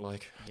point.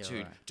 Like, Yeah,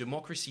 dude, right.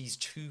 democracy is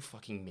too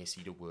fucking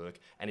messy to work,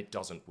 and it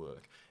doesn't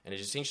work. And it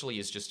essentially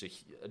is just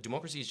a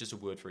democracy is just a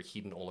word for a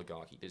hidden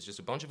oligarchy. There's just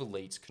a bunch of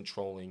elites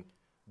controlling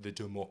the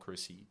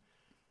democracy.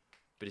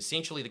 But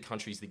essentially, the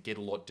countries that get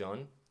a lot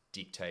done,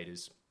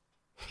 dictators.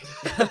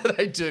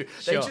 They do.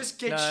 They Sure. just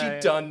get No,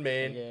 shit done,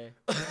 man.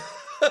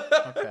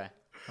 Yeah.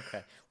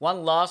 Okay.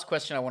 One last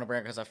question I want to bring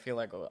up, because I feel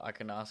like I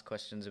can ask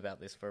questions about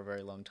this for a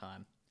very long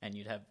time, and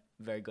you'd have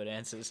very good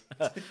answers.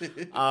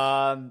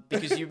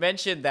 Because you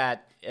mentioned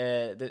that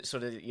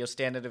sort of your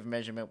standard of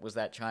measurement was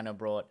that China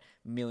brought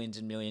millions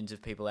and millions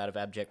of people out of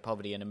abject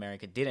poverty and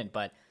America didn't.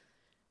 But,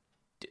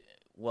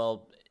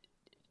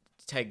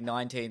 take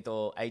 19th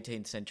or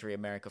 18th century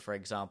America, for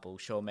example.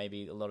 Sure,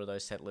 maybe a lot of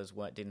those settlers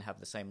didn't have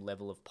the same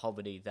level of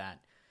poverty that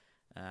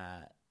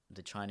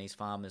the Chinese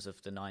farmers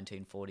of the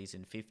 1940s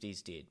and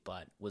 50s did,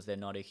 but was there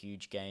not a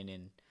huge gain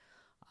in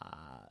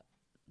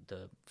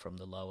from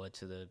the lower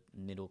to the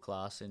middle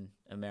class in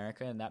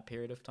America in that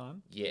period of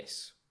time?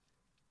 Yes.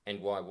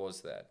 And why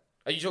was that?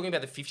 Are you talking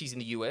about the 50s in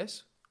the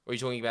US? Or are you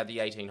talking about the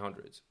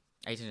 1800s?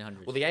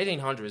 1800s. Well, the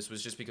 1800s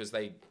was just because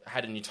they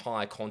had an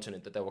entire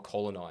continent that they were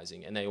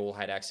colonizing, and they all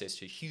had access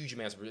to huge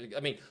amounts of... I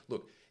mean,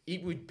 look,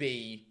 it would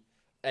be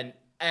an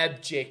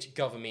abject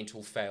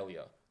governmental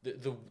failure.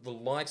 The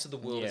likes of the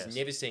world has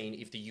never seen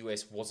if the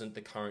US wasn't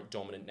the current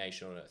dominant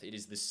nation on Earth. It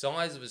is the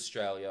size of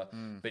Australia,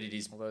 but it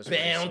is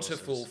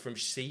bountiful resources. from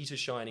sea to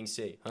shining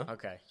sea. Huh?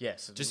 Okay,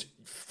 yes. Just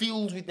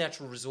filled with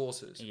natural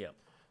resources. Yep.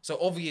 So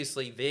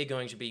obviously they're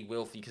going to be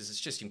wealthy because it's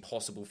just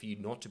impossible for you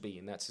not to be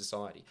in that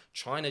society.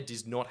 China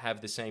does not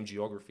have the same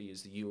geography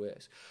as the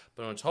US.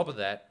 But on top of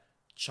that,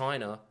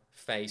 China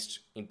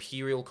faced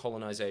imperial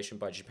colonization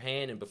by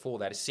Japan, and before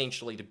that,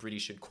 essentially the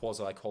British had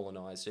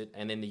quasi-colonized it,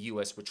 and then the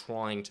US were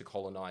trying to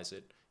colonize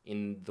it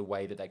in the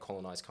way that they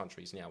colonize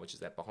countries now, which is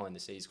that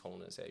behind-the-scenes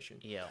colonization.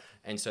 Yeah.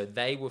 And so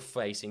they were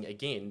facing,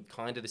 again,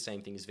 kind of the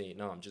same thing as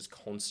Vietnam, just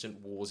constant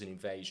wars and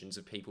invasions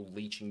of people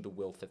leeching the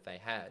wealth that they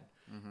had.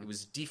 It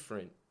was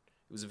different.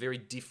 It was a very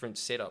different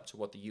setup to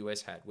what the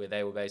US had, where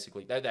they were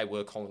basically, they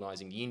were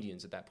colonizing the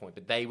Indians at that point,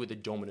 but they were the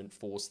dominant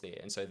force there.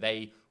 And so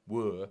they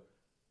were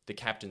the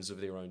captains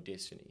of their own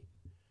destiny.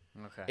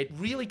 Okay. It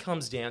really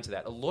comes down to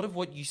that. A lot of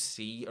what you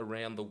see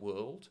around the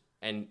world,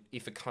 and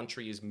if a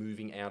country is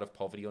moving out of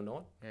poverty or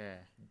not, Yeah.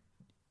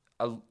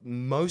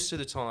 most of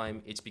the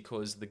time it's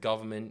because the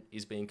government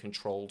is being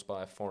controlled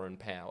by a foreign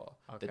power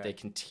that they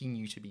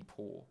continue to be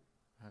poor.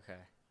 Okay.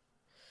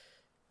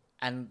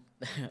 And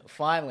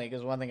finally,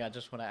 because one thing I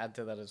just want to add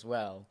to that as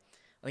well,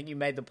 I think you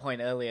made the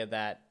point earlier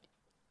that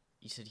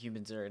you said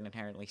humans are an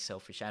inherently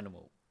selfish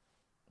animal,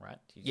 right?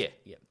 Yeah.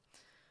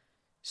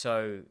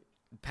 So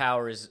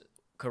power is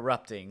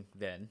corrupting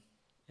then,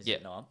 is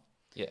it not?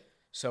 Yeah.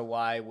 So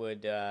why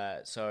would...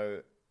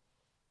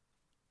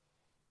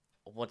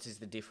 what is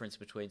the difference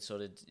between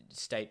sort of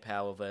state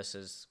power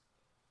versus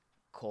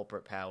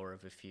corporate power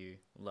of a few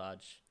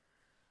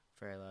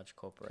very large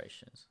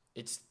corporations?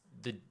 It's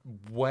the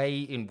way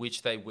in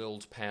which they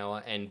wield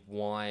power and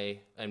why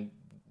and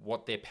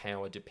what their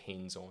power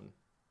depends on.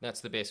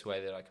 That's the best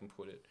way that I can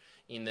put it.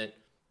 In that,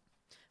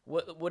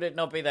 would it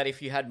not be that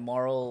if you had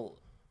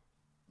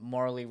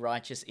morally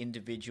righteous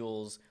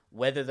individuals,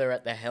 whether they're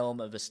at the helm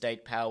of a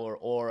state power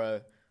or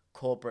a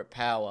corporate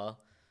power,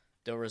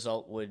 the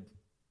result would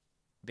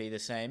be the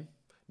same?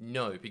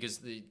 No, because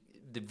the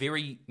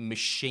very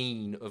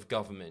machine of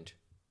government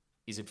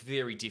is a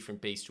very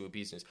different beast to a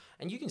business.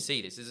 And you can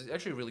see this. There's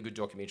actually a really good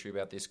documentary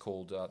about this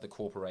called The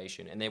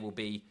Corporation, and there will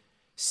be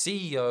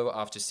CEO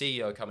after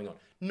CEO coming on.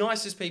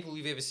 Nicest people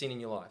you've ever seen in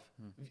your life.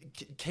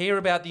 Care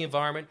about the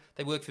environment.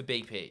 They work for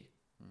BP.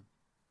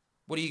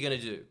 What are you going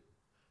to do?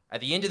 At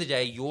the end of the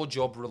day, your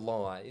job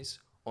relies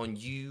on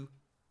you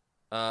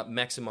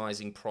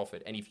maximizing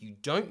profit. And if you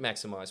don't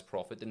maximize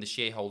profit, then the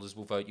shareholders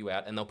will vote you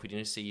out and they'll put in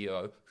a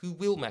CEO who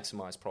will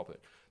maximize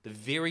profit. The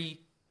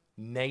very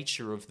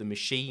nature of the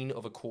machine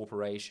of a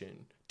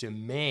corporation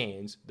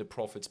demands that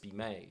profits be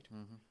made.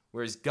 Mm-hmm.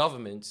 Whereas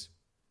governments,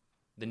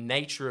 the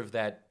nature of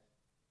that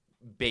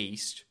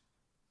beast,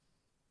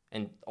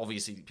 and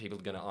obviously people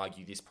are going to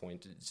argue this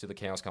point till the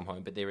cows come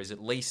home, but there is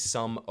at least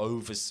some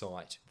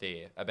oversight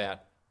there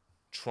about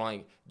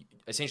trying...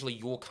 Essentially,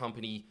 your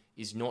company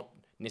is not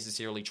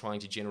necessarily trying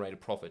to generate a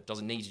profit,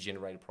 doesn't need to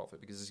generate a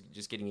profit because it's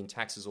just getting in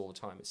taxes all the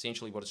time.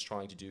 Essentially, what it's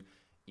trying to do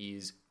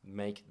is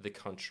make the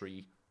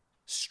country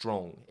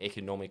strong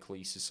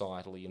economically,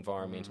 societally,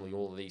 environmentally,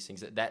 all of these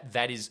things.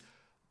 That is...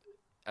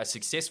 A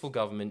successful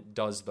government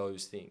does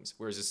those things,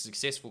 whereas a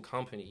successful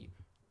company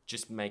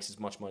just makes as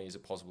much money as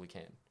it possibly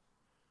can.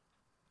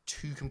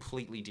 Two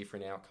completely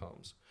different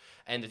outcomes.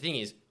 And the thing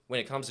is,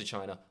 when it comes to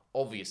China,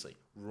 obviously,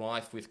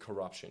 rife with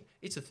corruption.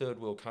 It's a third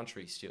world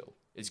country still.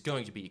 It's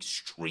going to be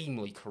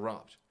extremely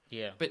corrupt.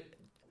 Yeah. But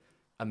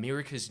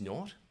America's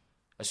not.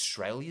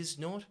 Australia's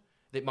not.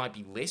 That might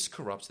be less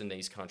corrupt than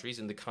these countries,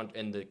 and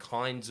the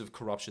kinds of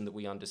corruption that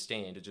we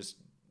understand are just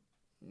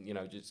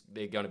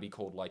they're going to be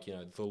called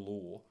the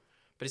law.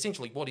 But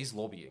essentially, what is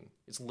lobbying?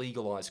 It's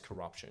legalized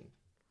corruption.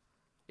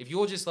 If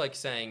you're just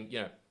saying,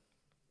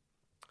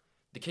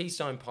 the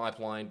Keystone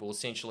Pipeline will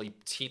essentially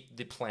tip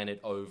the planet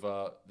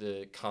over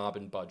the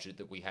carbon budget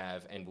that we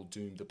have and will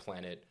doom the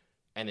planet,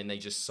 and then they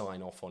just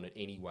sign off on it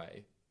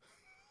anyway.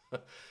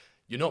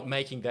 You're not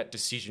making that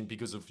decision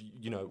because of,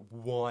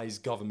 wise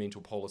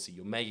governmental policy.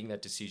 You're making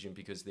that decision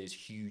because there's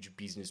huge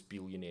business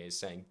billionaires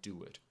saying,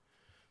 do it.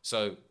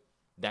 So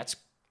that's,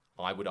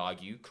 I would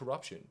argue,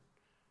 corruption.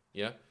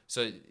 Yeah?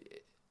 So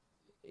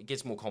it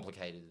gets more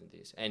complicated than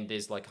this. And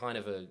there's kind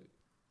of a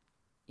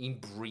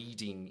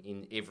inbreeding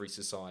in every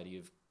society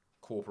of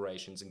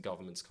corporations and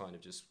governments kind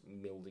of just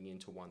melding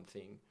into one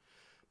thing.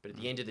 But at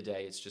the end of the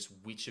day, it's just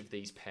which of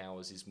these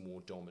powers is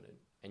more dominant.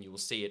 And you will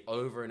see it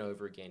over and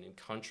over again in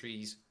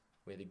countries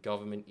where the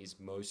government is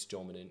most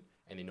dominant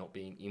and they're not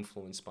being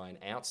influenced by an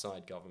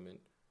outside government,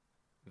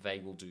 they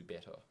will do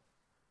better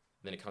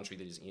than a country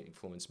that is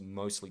influenced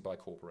mostly by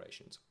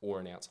corporations or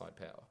an outside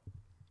power.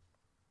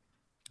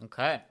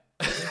 Okay.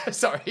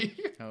 Sorry.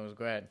 That was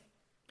great.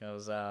 That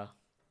was a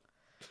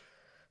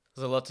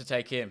lot to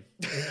take in.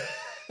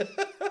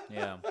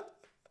 Yeah.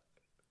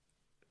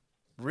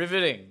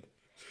 Riveting.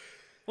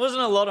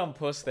 Wasn't a lot on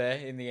Puss there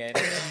in the end.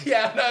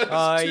 Yeah, no.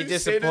 Oh, you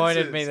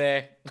disappointed me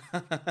there.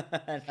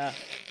 No.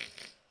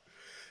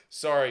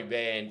 Sorry,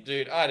 man.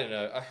 Dude, I don't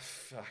know.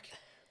 Fuck.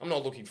 I'm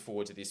not looking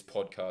forward to this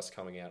podcast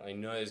coming out. I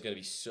know there's going to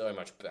be so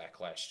much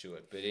backlash to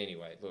it. But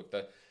anyway, look,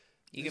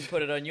 you can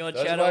put it on your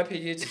those channel. are my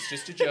opinions. It's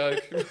just a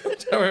joke.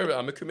 Don't worry about it.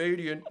 I'm a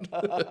comedian.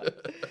 All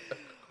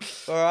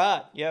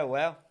right. Yeah,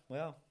 well.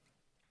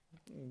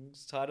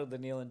 It's titled the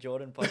Neil and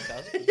Jordan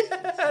podcast.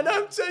 Yeah, and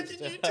I'm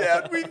taking you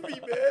down with me,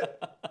 man.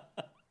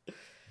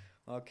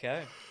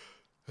 Okay.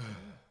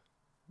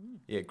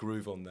 Yeah,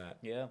 groove on that.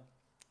 Yeah.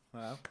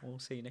 Well, we'll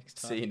see you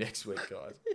next time. See you next week, guys.